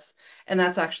sets. And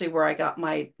that's actually where I got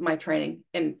my training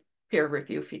in peer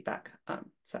review feedback.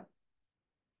 So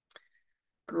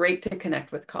great to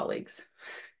connect with colleagues.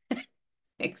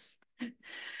 Thanks.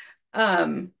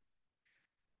 Um,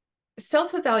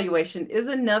 Self-evaluation is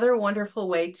another wonderful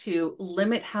way to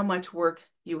limit how much work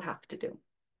you have to do.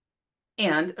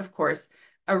 And of course,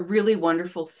 a really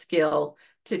wonderful skill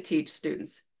to teach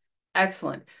students.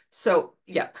 Excellent. So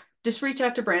yeah, just reach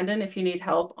out to Brandon if you need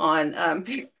help on,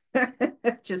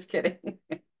 just kidding.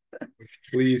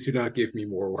 Please do not give me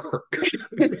more work.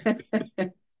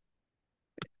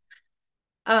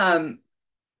 Um,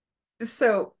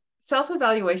 so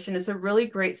self-evaluation is a really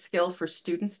great skill for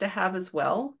students to have as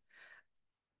well.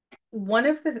 One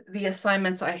of the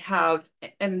assignments I have,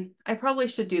 and I probably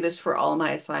should do this for all of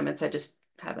my assignments, I just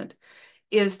haven't,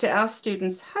 is to ask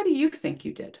students, how do you think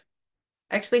you did?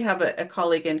 I actually have a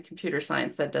colleague in computer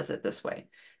science that does it this way.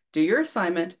 Do your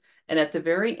assignment, and at the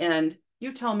very end,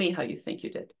 you tell me how you think you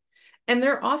did. And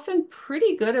they're often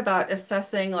pretty good about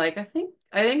assessing, like, I think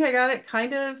I got it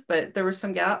kind of, but there were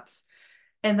some gaps.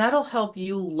 And that'll help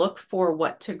you look for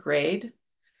what to grade,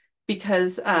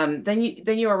 because then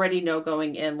you already know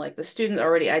going in, like the student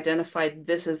already identified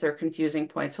this is their confusing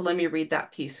point. So let me read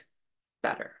that piece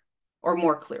better or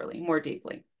more clearly, more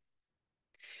deeply.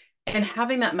 And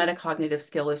having that metacognitive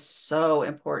skill is so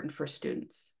important for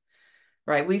students,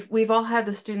 right? We've all had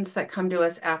the students that come to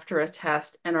us after a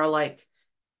test and are like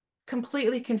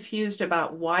completely confused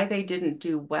about why they didn't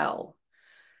do well.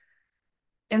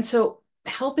 And so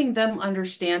helping them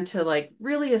understand to like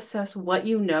really assess what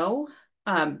you know,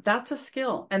 that's a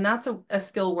skill, and that's a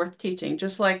skill worth teaching.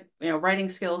 Just like, writing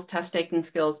skills, test taking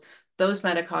skills, those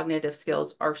metacognitive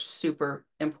skills are super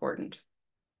important.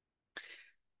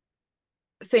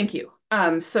 Thank you.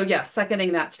 So yeah,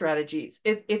 seconding that strategy,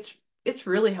 it's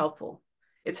really helpful.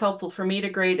 It's helpful for me to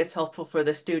grade. It's helpful for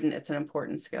the student. It's an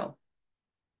important skill.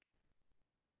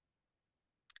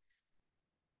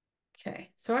 Okay,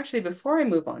 so actually, before I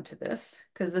move on to this,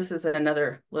 because this is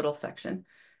another little section,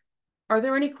 are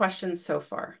there any questions so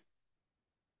far?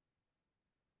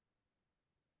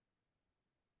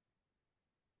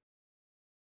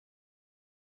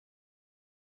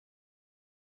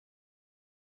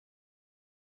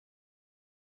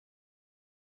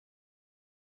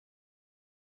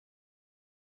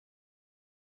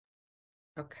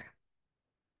 Okay.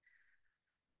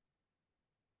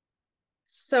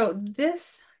 So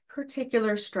this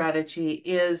particular strategy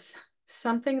is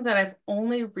something that I've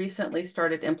only recently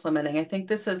started implementing. I think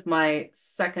this is my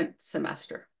second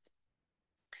semester.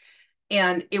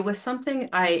 And it was something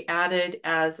I added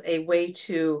as a way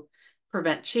to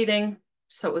prevent cheating.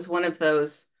 So it was one of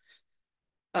those,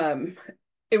 um,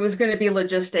 it was going to be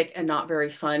logistic and not very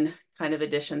fun kind of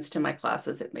additions to my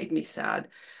classes. It made me sad.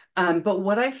 But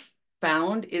what I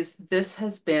found is this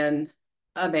has been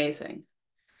amazing.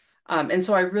 And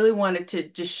so I really wanted to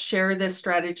just share this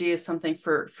strategy as something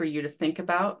for you to think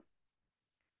about.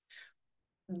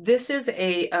 This is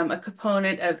a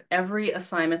component of every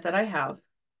assignment that I have.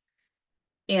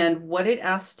 And what it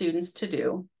asks students to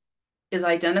do is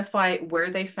identify where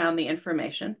they found the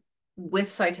information with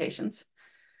citations.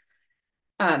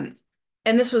 Um,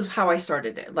 and this was how I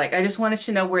started it. Like, I just wanted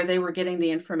to know where they were getting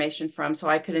the information from so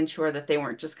I could ensure that they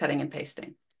weren't just cutting and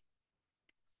pasting.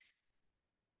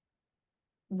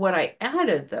 What I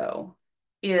added, though,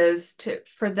 is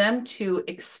for them to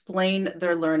explain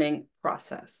their learning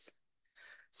process.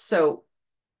 So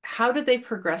how did they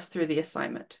progress through the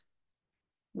assignment?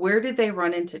 Where did they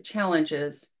run into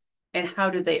challenges? And how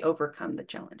did they overcome the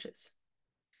challenges?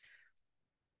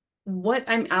 What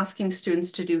I'm asking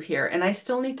students to do here, and I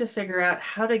still need to figure out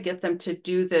how to get them to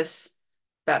do this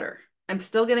better. I'm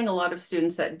still getting a lot of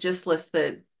students that just list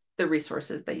the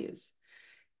resources they use.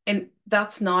 And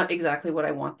that's not exactly what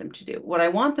I want them to do. What I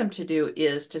want them to do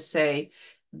is to say,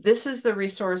 this is the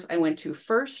resource I went to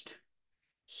first.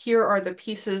 Here are the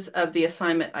pieces of the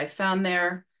assignment I found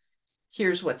there.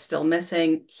 Here's what's still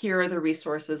missing. Here are the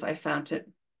resources I found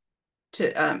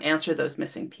to answer those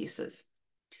missing pieces.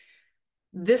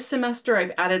 This semester,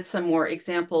 I've added some more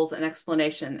examples and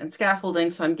explanation and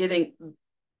scaffolding, so I'm getting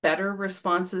better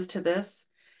responses to this.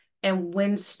 And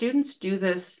when students do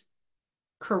this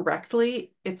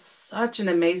correctly, it's such an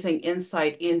amazing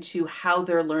insight into how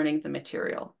they're learning the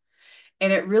material.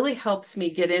 And it really helps me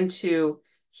get into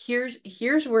here's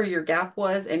where your gap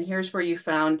was, and here's where you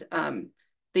found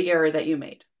the error that you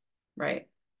made, right?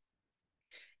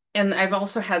 And I've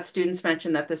also had students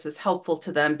mention that this is helpful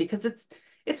to them because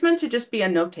it's meant to just be a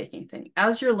note-taking thing.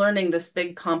 As you're learning this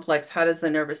big complex, how does the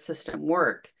nervous system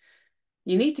work?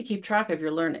 You need to keep track of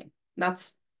your learning.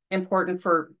 That's important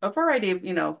for a variety of,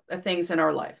 things in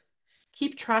our life.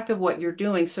 Keep track of what you're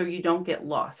doing so you don't get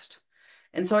lost.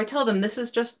 And so I tell them this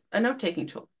is just a note-taking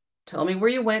tool. Tell me where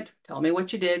you went, tell me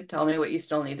what you did, tell me what you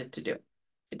still needed to do.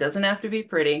 It doesn't have to be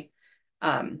pretty,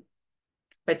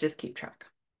 but just keep track.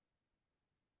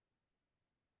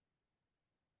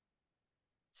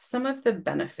 Some of the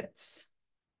benefits.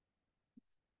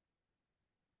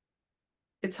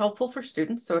 It's helpful for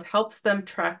students, so it helps them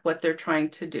track what they're trying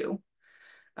to do.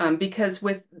 Because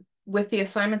with the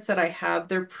assignments that I have,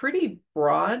 they're pretty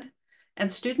broad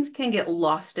and students can get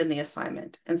lost in the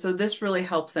assignment. And so this really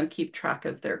helps them keep track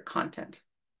of their content.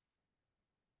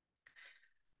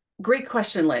 Great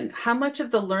question, Lynn. How much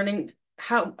of the learning,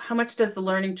 how much does the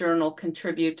learning journal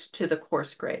contribute to the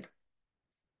course grade?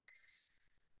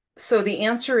 So the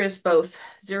answer is both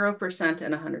 0%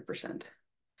 and 100%.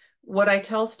 What I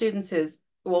tell students is,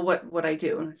 well, what I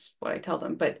do, is what I tell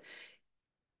them, but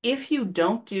if you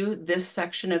don't do this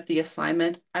section of the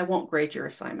assignment, I won't grade your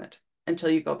assignment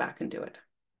until you go back and do it.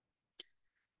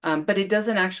 But it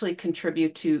doesn't actually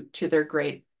contribute to their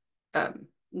grade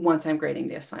once I'm grading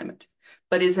the assignment,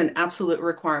 but is an absolute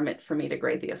requirement for me to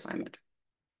grade the assignment.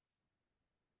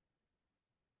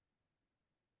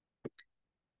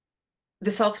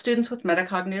 This helps students with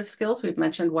metacognitive skills. We've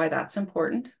mentioned why that's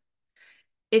important.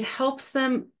 It helps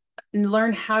them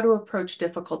learn how to approach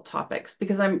difficult topics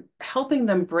because I'm helping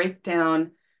them break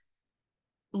down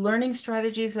learning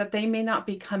strategies that they may not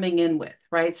be coming in with,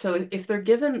 right? So if they're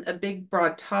given a big,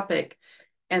 broad topic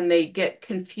and they get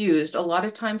confused, a lot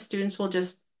of times students will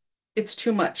just, it's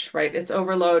too much, right? It's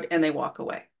overload and they walk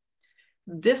away.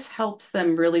 This helps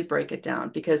them really break it down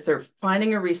because they're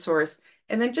finding a resource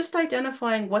and then just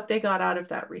identifying what they got out of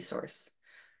that resource.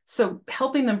 So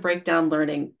helping them break down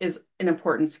learning is an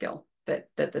important skill that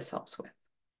this helps with.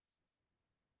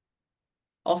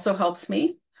 Also helps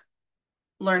me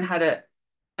learn how to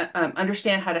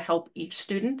understand how to help each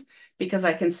student because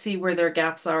I can see where their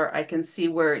gaps are. I can see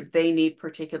where they need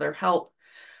particular help.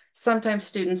 Sometimes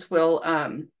students will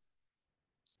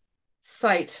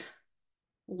cite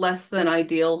less than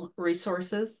ideal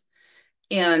resources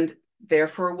and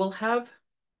therefore will have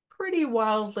pretty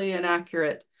wildly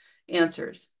inaccurate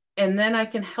answers. And then I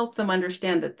can help them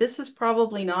understand that this is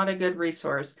probably not a good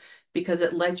resource because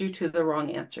it led you to the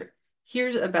wrong answer.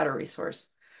 Here's a better resource.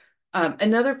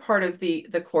 Another part of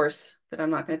the course that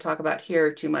I'm not going to talk about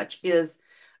here too much is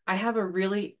I have a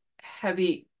really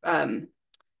heavy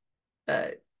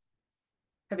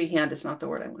heavy hand is not the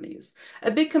word I want to use. A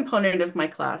big component of my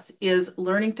class is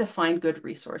learning to find good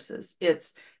resources.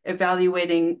 It's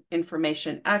evaluating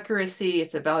information accuracy,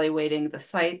 it's evaluating the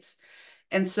sites.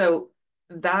 And so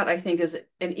that I think is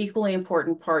an equally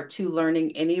important part to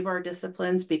learning any of our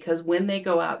disciplines because when they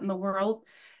go out in the world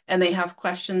and they have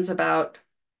questions about,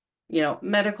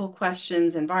 medical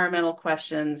questions, environmental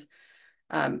questions,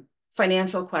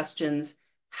 financial questions,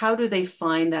 how do they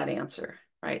find that answer?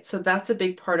 Right. So that's a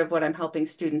big part of what I'm helping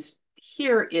students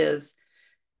here is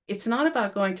it's not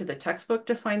about going to the textbook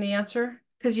to find the answer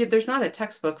because there's not a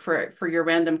textbook for your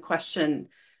random question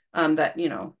that,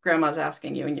 grandma's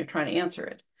asking you and you're trying to answer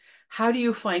it. How do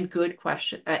you find good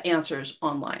answers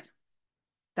online?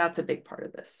 That's a big part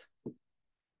of this.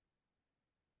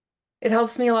 It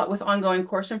helps me a lot with ongoing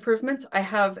course improvements. I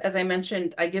have, as I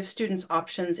mentioned, I give students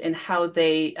options in how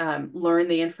they learn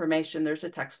the information. There's the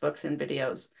textbooks and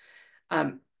videos.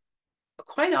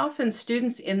 Quite often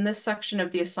students in this section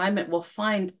of the assignment will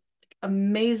find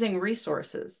amazing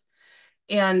resources.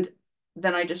 And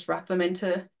then I just wrap them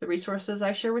into the resources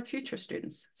I share with future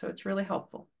students. So it's really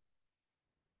helpful.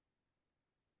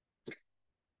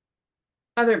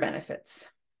 Other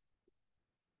benefits.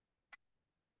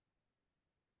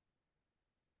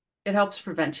 It helps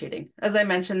prevent cheating. As I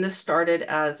mentioned, this started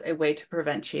as a way to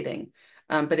prevent cheating,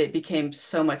 but it became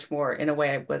so much more in a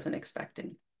way I wasn't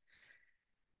expecting.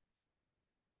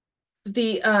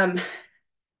 The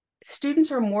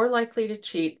students are more likely to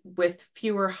cheat with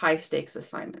fewer high stakes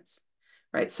assignments,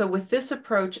 right? So with this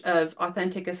approach of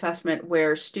authentic assessment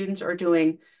where students are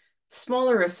doing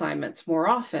smaller assignments more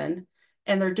often,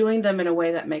 and they're doing them in a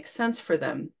way that makes sense for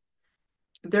them,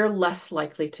 they're less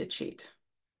likely to cheat.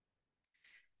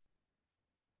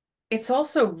 It's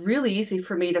also really easy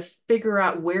for me to figure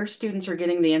out where students are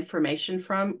getting the information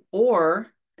from, or,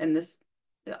 and this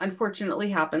unfortunately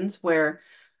happens, where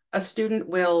a student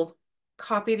will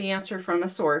copy the answer from a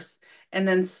source and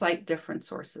then cite different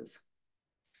sources.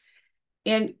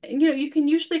 And you can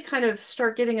usually kind of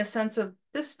start getting a sense of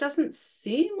this doesn't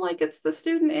seem like it's the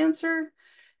student answer.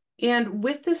 And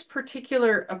with this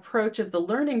particular approach of the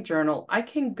learning journal, I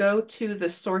can go to the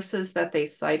sources that they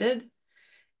cited.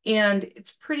 And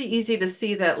it's pretty easy to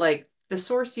see that, like, the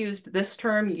source used this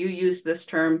term, you used this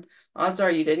term. Odds are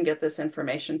you didn't get this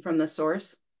information from the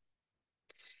source.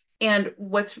 And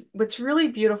what's really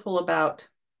beautiful about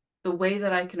the way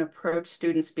that I can approach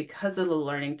students because of the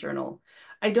learning journal,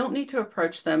 I don't need to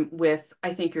approach them with,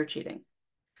 I think you're cheating.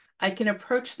 I can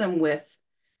approach them with,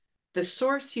 the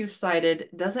source you cited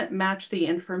doesn't match the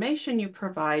information you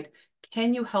provide.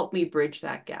 Can you help me bridge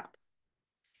that gap?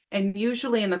 And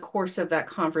usually in the course of that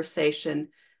conversation,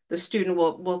 the student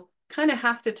will kind of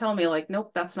have to tell me, like,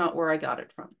 nope, that's not where I got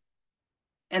it from.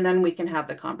 And then we can have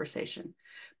the conversation.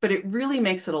 But it really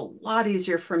makes it a lot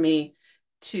easier for me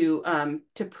to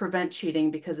prevent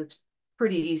cheating, because it's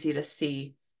pretty easy to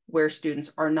see where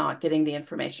students are not getting the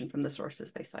information from the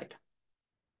sources they cite.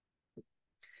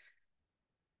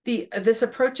 This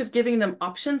approach of giving them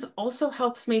options also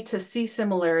helps me to see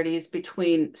similarities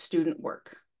between student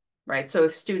work, right? So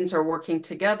if students are working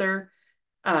together,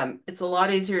 it's a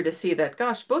lot easier to see that,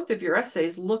 gosh, both of your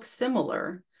essays look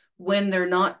similar when they're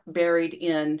not buried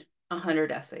in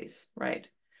 100 essays, right?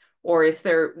 Or if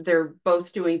they're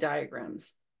both doing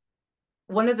diagrams.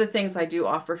 One of the things I do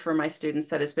offer for my students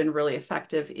that has been really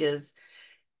effective is,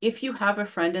 if you have a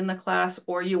friend in the class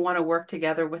or you want to work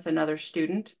together with another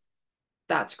student,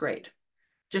 that's great.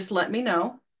 Just let me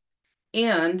know.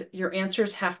 And your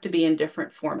answers have to be in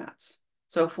different formats.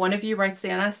 So if one of you writes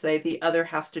an essay, the other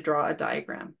has to draw a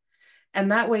diagram.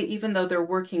 And that way, even though they're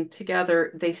working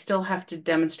together, they still have to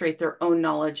demonstrate their own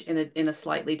knowledge in a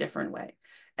slightly different way.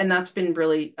 And that's been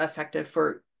really effective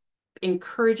for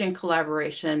encouraging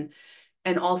collaboration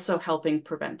and also helping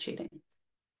prevent cheating.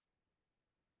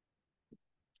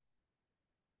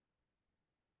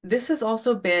 This has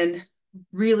also been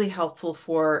really helpful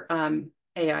for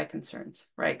AI concerns,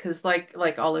 right? Because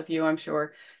like all of you, I'm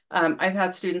sure, I've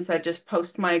had students that just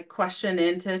post my question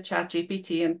into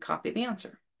ChatGPT and copy the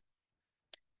answer.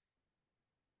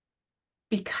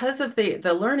 Because of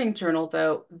the learning journal,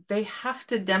 though, they have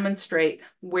to demonstrate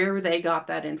where they got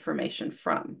that information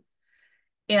from.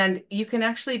 And you can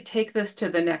actually take this to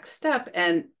the next step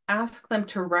and ask them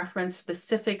to reference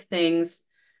specific things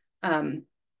in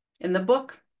the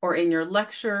book or in your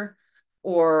lecture,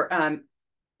 or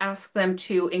ask them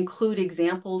to include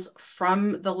examples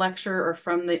from the lecture or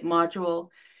from the module.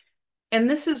 And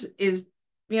this is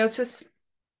it's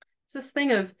this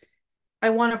thing of, I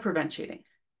want to prevent cheating,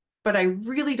 but I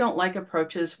really don't like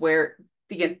approaches where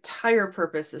the entire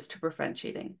purpose is to prevent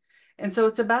cheating. And so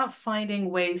it's about finding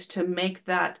ways to make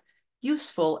that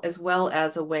useful as well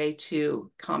as a way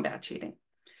to combat cheating.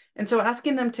 And so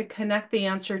asking them to connect the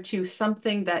answer to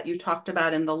something that you talked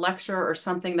about in the lecture or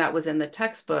something that was in the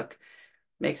textbook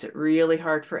makes it really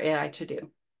hard for AI to do,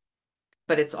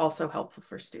 but it's also helpful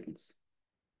for students.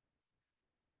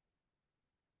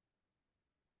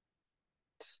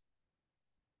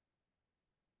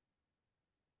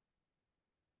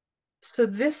 So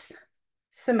this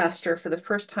semester, for the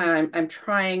first time, I'm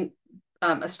trying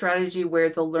a strategy where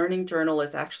the learning journal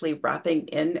is actually wrapping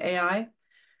in AI.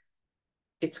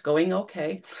 It's going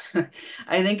okay.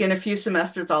 I think in a few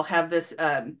semesters, I'll have this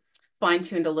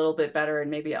fine-tuned a little bit better,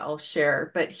 and maybe I'll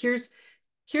share. But here's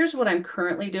what I'm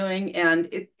currently doing,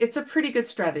 and it's a pretty good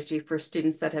strategy for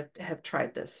students that have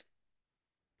tried this.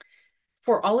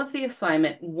 For all of the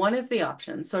assignment, one of the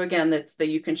options, so again, that's that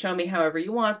you can show me however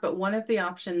you want, but one of the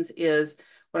options is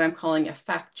what I'm calling a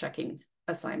fact-checking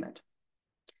assignment.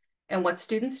 And what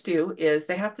students do is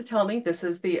they have to tell me this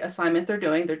is the assignment they're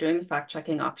doing the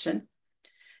fact-checking option,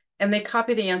 and they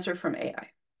copy the answer from AI.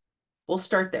 We'll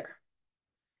start there.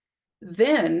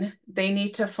 Then they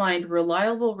need to find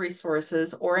reliable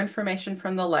resources or information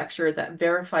from the lecture that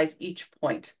verifies each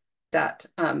point that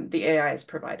the AI is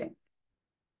providing.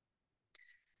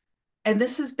 And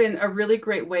this has been a really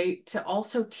great way to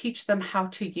also teach them how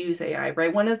to use AI,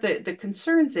 right? One of the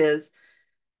concerns is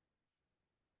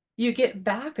you get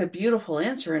back a beautiful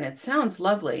answer and it sounds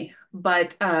lovely,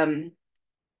 but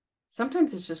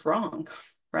sometimes it's just wrong,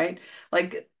 right?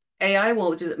 Like AI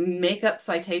will just make up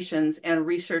citations and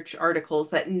research articles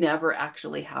that never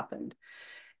actually happened.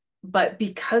 But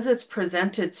because it's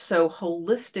presented so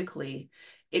holistically,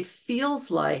 it feels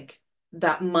like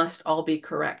that must all be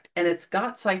correct. And it's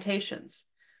got citations.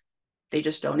 They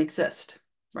just don't exist,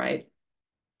 right?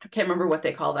 I can't remember what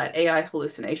they call that, AI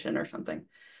hallucination or something.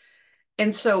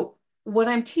 And so what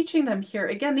I'm teaching them here,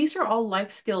 again, these are all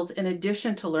life skills in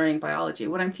addition to learning biology.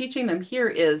 What I'm teaching them here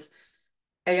is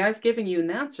AI is giving you an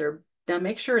answer. Now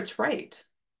make sure it's right,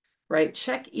 right?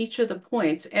 Check each of the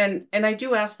points. And I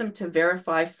do ask them to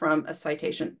verify from a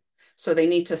citation. So they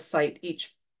need to cite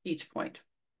each point.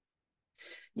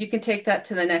 You can take that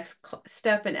to the next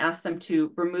step and ask them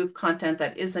to remove content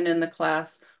that isn't in the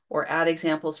class or add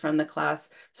examples from the class.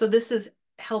 So this is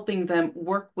helping them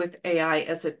work with AI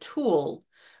as a tool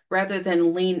rather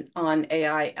than lean on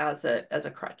AI as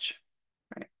a crutch.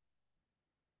 Right.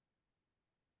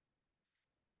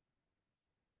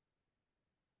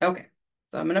 Okay,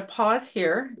 so I'm going to pause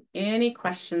here. Any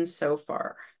questions so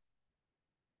far?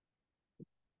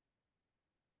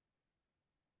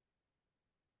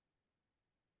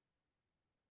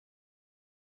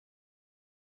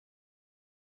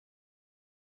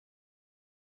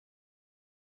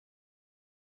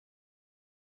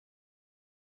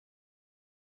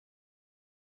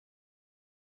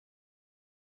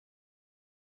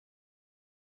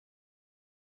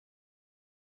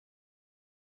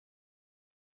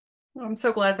 Well, I'm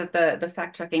so glad that the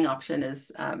fact checking option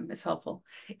is helpful.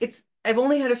 I've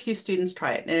only had a few students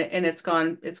try it and it's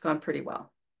gone pretty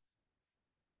well.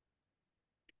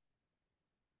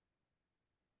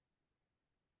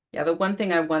 Yeah, the one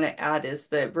thing I want to add is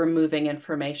the removing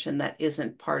information that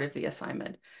isn't part of the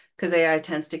assignment, because AI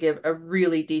tends to give a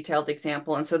really detailed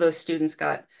example. And so those students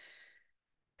got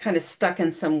kind of stuck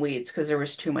in some weeds because there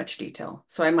was too much detail.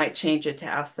 So I might change it to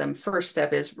ask them, first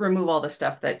step is remove all the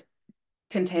stuff that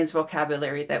contains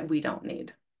vocabulary that we don't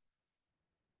need.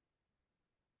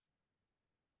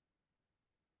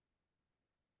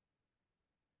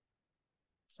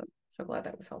 So glad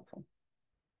that was helpful.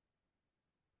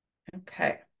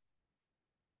 Okay.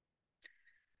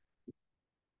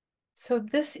 So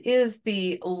this is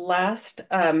the last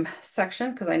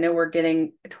section because I know we're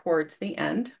getting towards the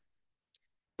end,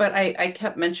 but I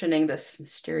kept mentioning this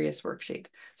mysterious worksheet.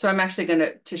 So I'm actually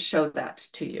going to show that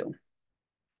to you.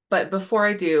 But before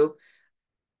I do,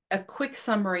 a quick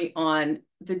summary on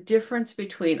the difference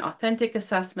between authentic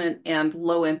assessment and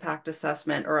low impact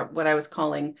assessment, or what I was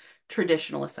calling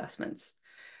traditional assessments.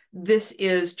 This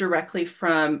is directly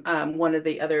from one of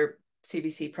the other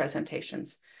CVC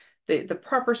presentations. The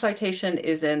proper citation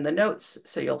is in the notes,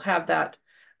 so you'll have that.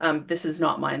 This is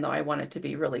not mine, though. I wanted to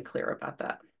be really clear about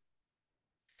that.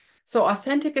 So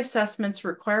authentic assessments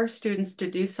require students to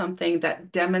do something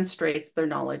that demonstrates their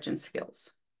knowledge and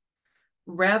skills,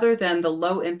 rather than the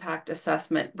low impact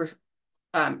assessment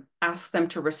ask them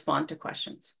to respond to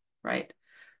questions, right?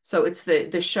 So it's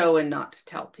the show and not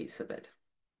tell piece of it.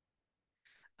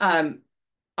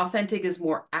 Authentic is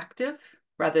more active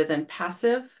rather than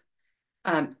passive.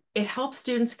 It helps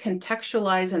students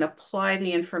contextualize and apply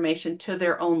the information to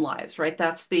their own lives, right?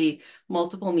 That's the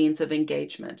multiple means of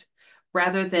engagement,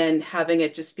 rather than having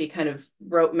it just be kind of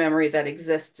rote memory that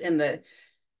exists in the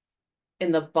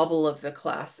bubble of the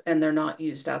class and they're not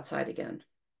used outside again.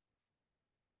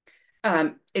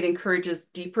 It encourages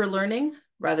deeper learning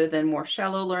rather than more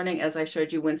shallow learning. As I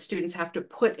showed you, when students have to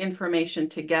put information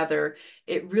together,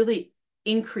 it really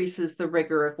increases the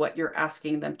rigor of what you're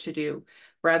asking them to do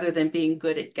rather than being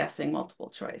good at guessing multiple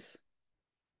choice.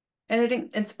 And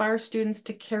it inspires students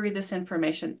to carry this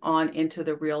information on into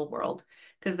the real world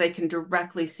because they can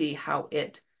directly see how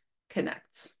it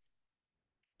connects.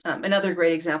 Another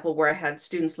great example where I had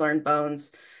students learn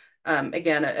bones.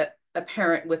 Again, a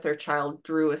parent with their child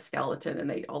drew a skeleton and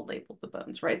they all labeled the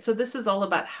bones, right? So this is all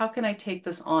about how can I take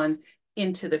this on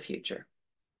into the future?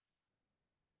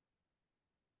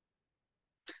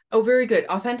 Oh, very good.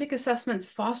 Authentic assessments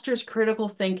fosters critical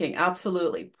thinking,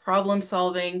 absolutely. Problem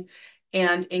solving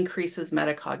and increases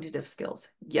metacognitive skills.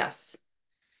 Yes.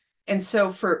 And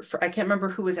so I can't remember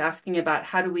who was asking about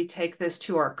how do we take this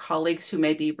to our colleagues who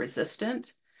may be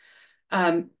resistant.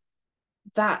 Um,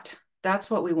 that's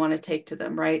what we want to take to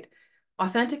them, right?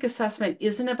 Authentic assessment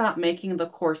isn't about making the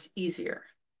course easier.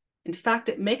 In fact,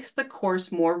 it makes the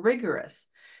course more rigorous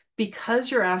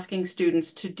because you're asking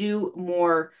students to do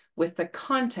more with the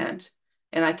content.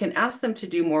 And I can ask them to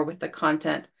do more with the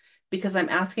content because I'm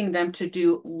asking them to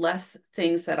do less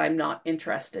things that I'm not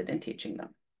interested in teaching them,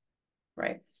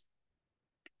 right?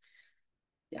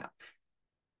 Yeah.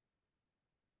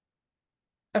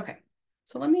 Okay,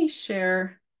 so let me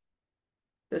share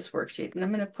this worksheet and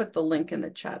I'm going to put the link in the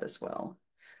chat as well.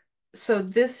 So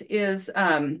this is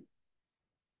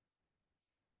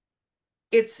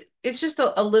it's just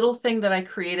a little thing that I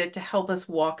created to help us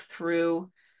walk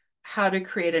through how to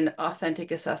create an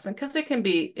authentic assessment because it can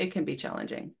be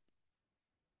challenging.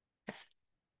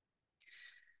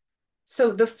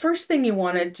 So the first thing you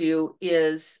want to do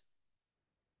is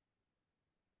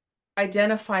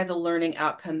identify the learning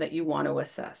outcome that you want to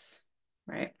assess,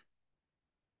 right?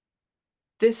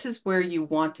 This is where you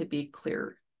want to be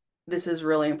clear. This is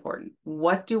really important.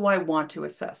 What do I want to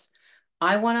assess?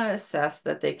 I want to assess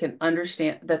that they can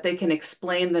understand, that they can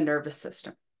explain the nervous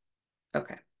system.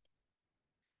 Okay.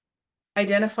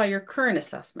 Identify your current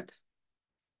assessment.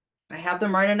 I have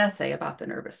them write an essay about the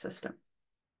nervous system.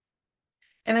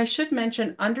 And I should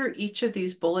mention under each of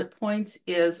these bullet points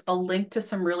is a link to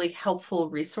some really helpful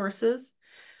resources.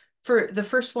 For the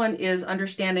first one is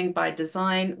Understanding by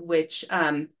Design, which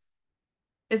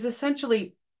is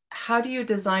essentially how do you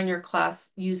design your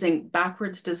class using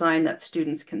backwards design that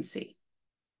students can see,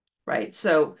 right?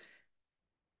 So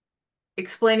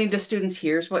explaining to students,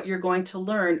 here's what you're going to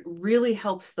learn, really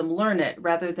helps them learn it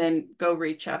rather than go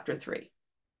read chapter 3,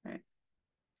 right?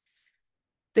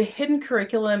 The Hidden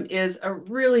Curriculum is a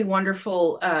really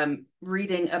wonderful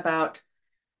reading about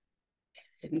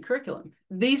hidden curriculum.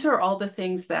 These are all the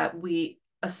things that we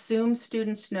assume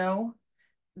students know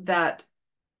that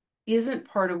isn't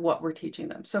part of what we're teaching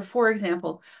them. So for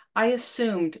example, I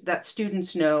assumed that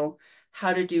students know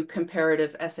how to do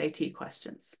comparative SAT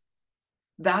questions.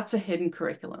 That's a hidden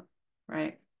curriculum,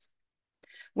 right?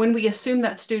 When we assume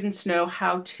that students know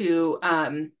how to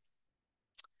uh,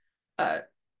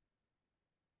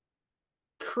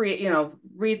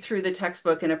 read through the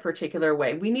textbook in a particular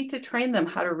way, we need to train them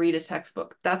how to read a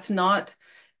textbook. That's not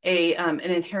an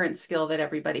inherent skill that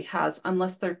everybody has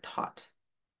unless they're taught.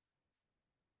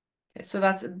 Okay, so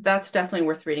that's definitely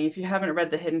worth reading. If you haven't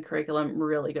read the Hidden Curriculum,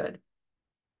 really good.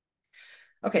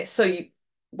 Okay, so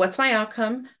what's my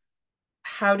outcome?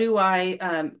 How do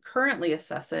I currently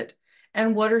assess it?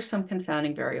 And what are some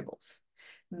confounding variables?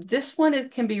 This one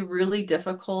can be really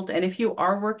difficult. And if you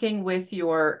are working with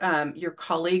your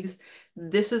colleagues,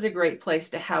 this is a great place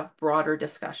to have broader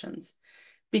discussions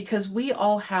because we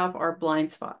all have our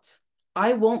blind spots.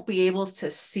 I won't be able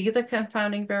to see the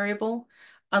confounding variable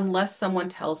unless someone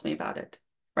tells me about it.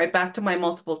 Right back to my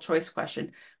multiple choice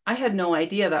question. I had no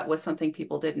idea that was something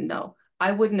people didn't know.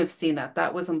 I wouldn't have seen that.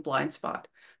 That was a blind spot.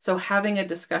 So having a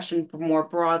discussion more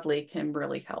broadly can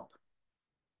really help.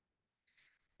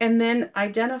 And then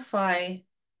identify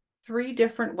 3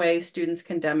 different ways students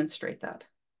can demonstrate that.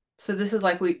 So this is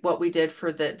like what we did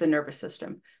for the nervous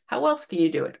system. How else can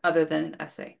you do it other than an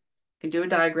essay? You can do a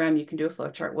diagram, you can do a flow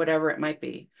chart, whatever it might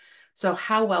be. So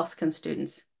how else can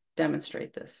students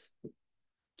demonstrate this?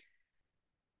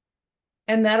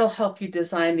 And that'll help you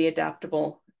design the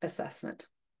adaptable assessment.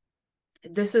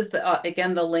 This is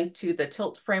again, the link to the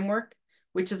TILT framework,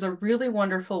 which is a really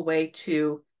wonderful way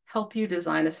to help you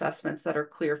design assessments that are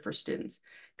clear for students.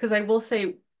 Because I will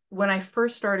say, when I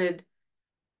first started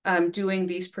doing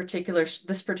this particular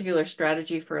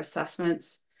strategy for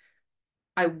assessments,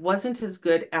 I wasn't as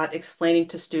good at explaining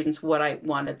to students what I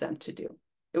wanted them to do.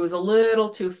 It was a little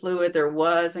too fluid. There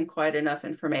wasn't quite enough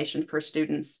information for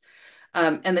students.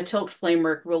 And the TILT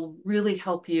framework will really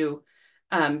help you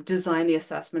design the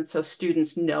assessment so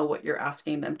students know what you're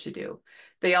asking them to do.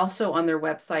 They also on their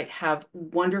website have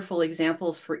wonderful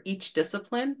examples for each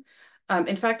discipline.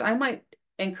 In fact, I might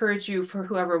encourage you, for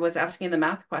whoever was asking the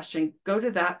math question, go to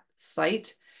that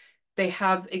site. They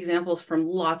have examples from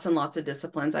lots and lots of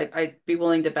disciplines. I'd be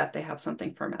willing to bet they have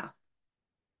something for math.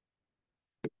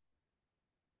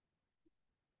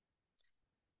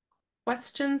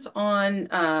 Questions on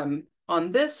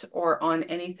this or on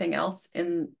anything else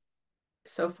in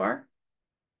so far?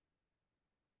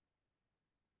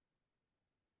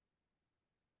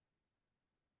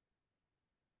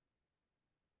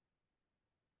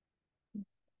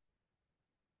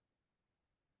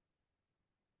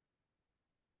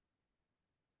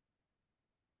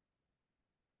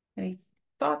 Any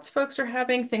thoughts folks are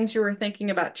having, things you were thinking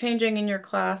about changing in your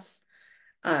class,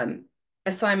 um,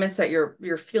 assignments that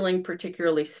you're feeling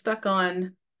particularly stuck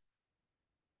on?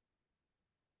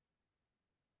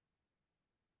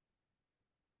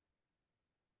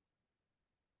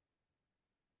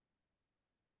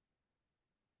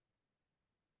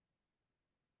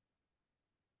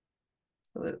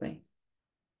 Absolutely.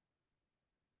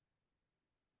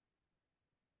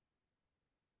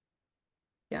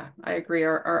 Yeah, I agree.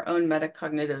 Our own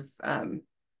metacognitive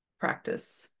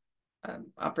practice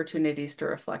opportunities to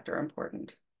reflect are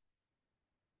important.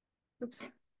 Oops.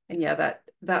 And yeah,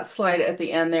 that slide at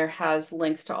the end there has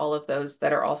links to all of those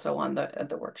that are also on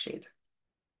the worksheet.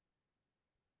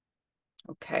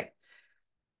 Okay.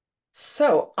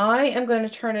 So I am going to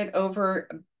turn it over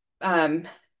um,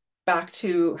 back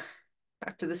to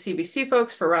the CBC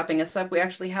folks for wrapping us up. We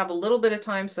actually have a little bit of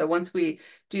time, so once we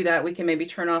do that, we can maybe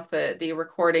turn off the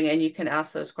recording and you can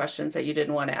ask those questions that you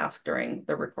didn't want to ask during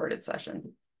the recorded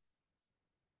session.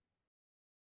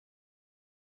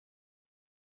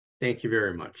 Thank you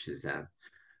very much, Suzanne.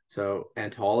 So,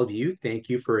 and to all of you, thank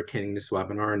you for attending this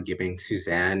webinar and giving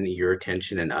Suzanne your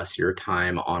attention and us your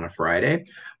time on a Friday.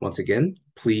 Once again,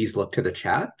 please look to the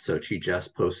chat. So she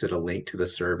just posted a link to the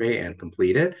survey and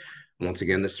complete it. Once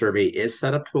again, the survey is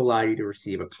set up to allow you to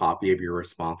receive a copy of your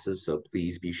responses. So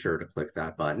please be sure to click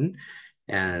that button,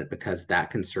 and because that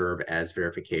can serve as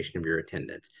verification of your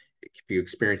attendance. If you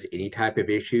experience any type of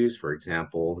issues, for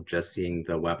example, just seeing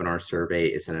the webinar survey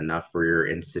isn't enough for your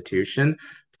institution,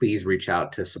 please reach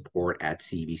out to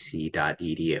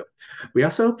support@cbc.edu. We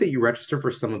also hope that you register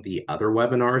for some of the other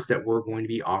webinars that we're going to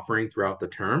be offering throughout the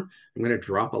term. I'm going to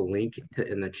drop a link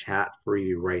in the chat for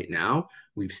you right now.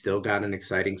 We've still got an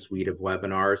exciting suite of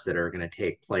webinars that are going to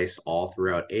take place all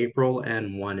throughout April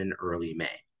and one in early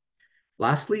May.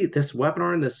 Lastly, this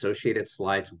webinar and the associated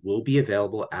slides will be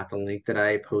available at the link that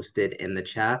I posted in the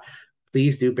chat.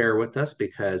 Please do bear with us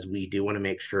because we do want to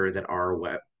make sure that our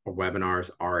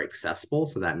webinars are accessible.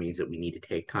 So that means that we need to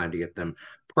take time to get them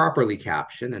properly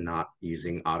captioned and not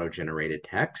using auto-generated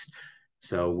text.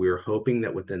 So we're hoping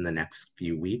that within the next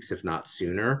few weeks, if not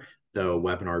sooner, the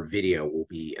webinar video will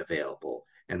be available.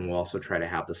 And we'll also try to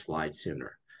have the slides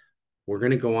sooner. We're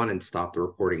going to go on and stop the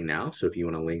recording now. So if you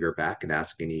want to linger back and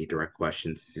ask any direct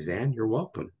questions, Suzanne, you're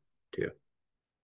welcome to.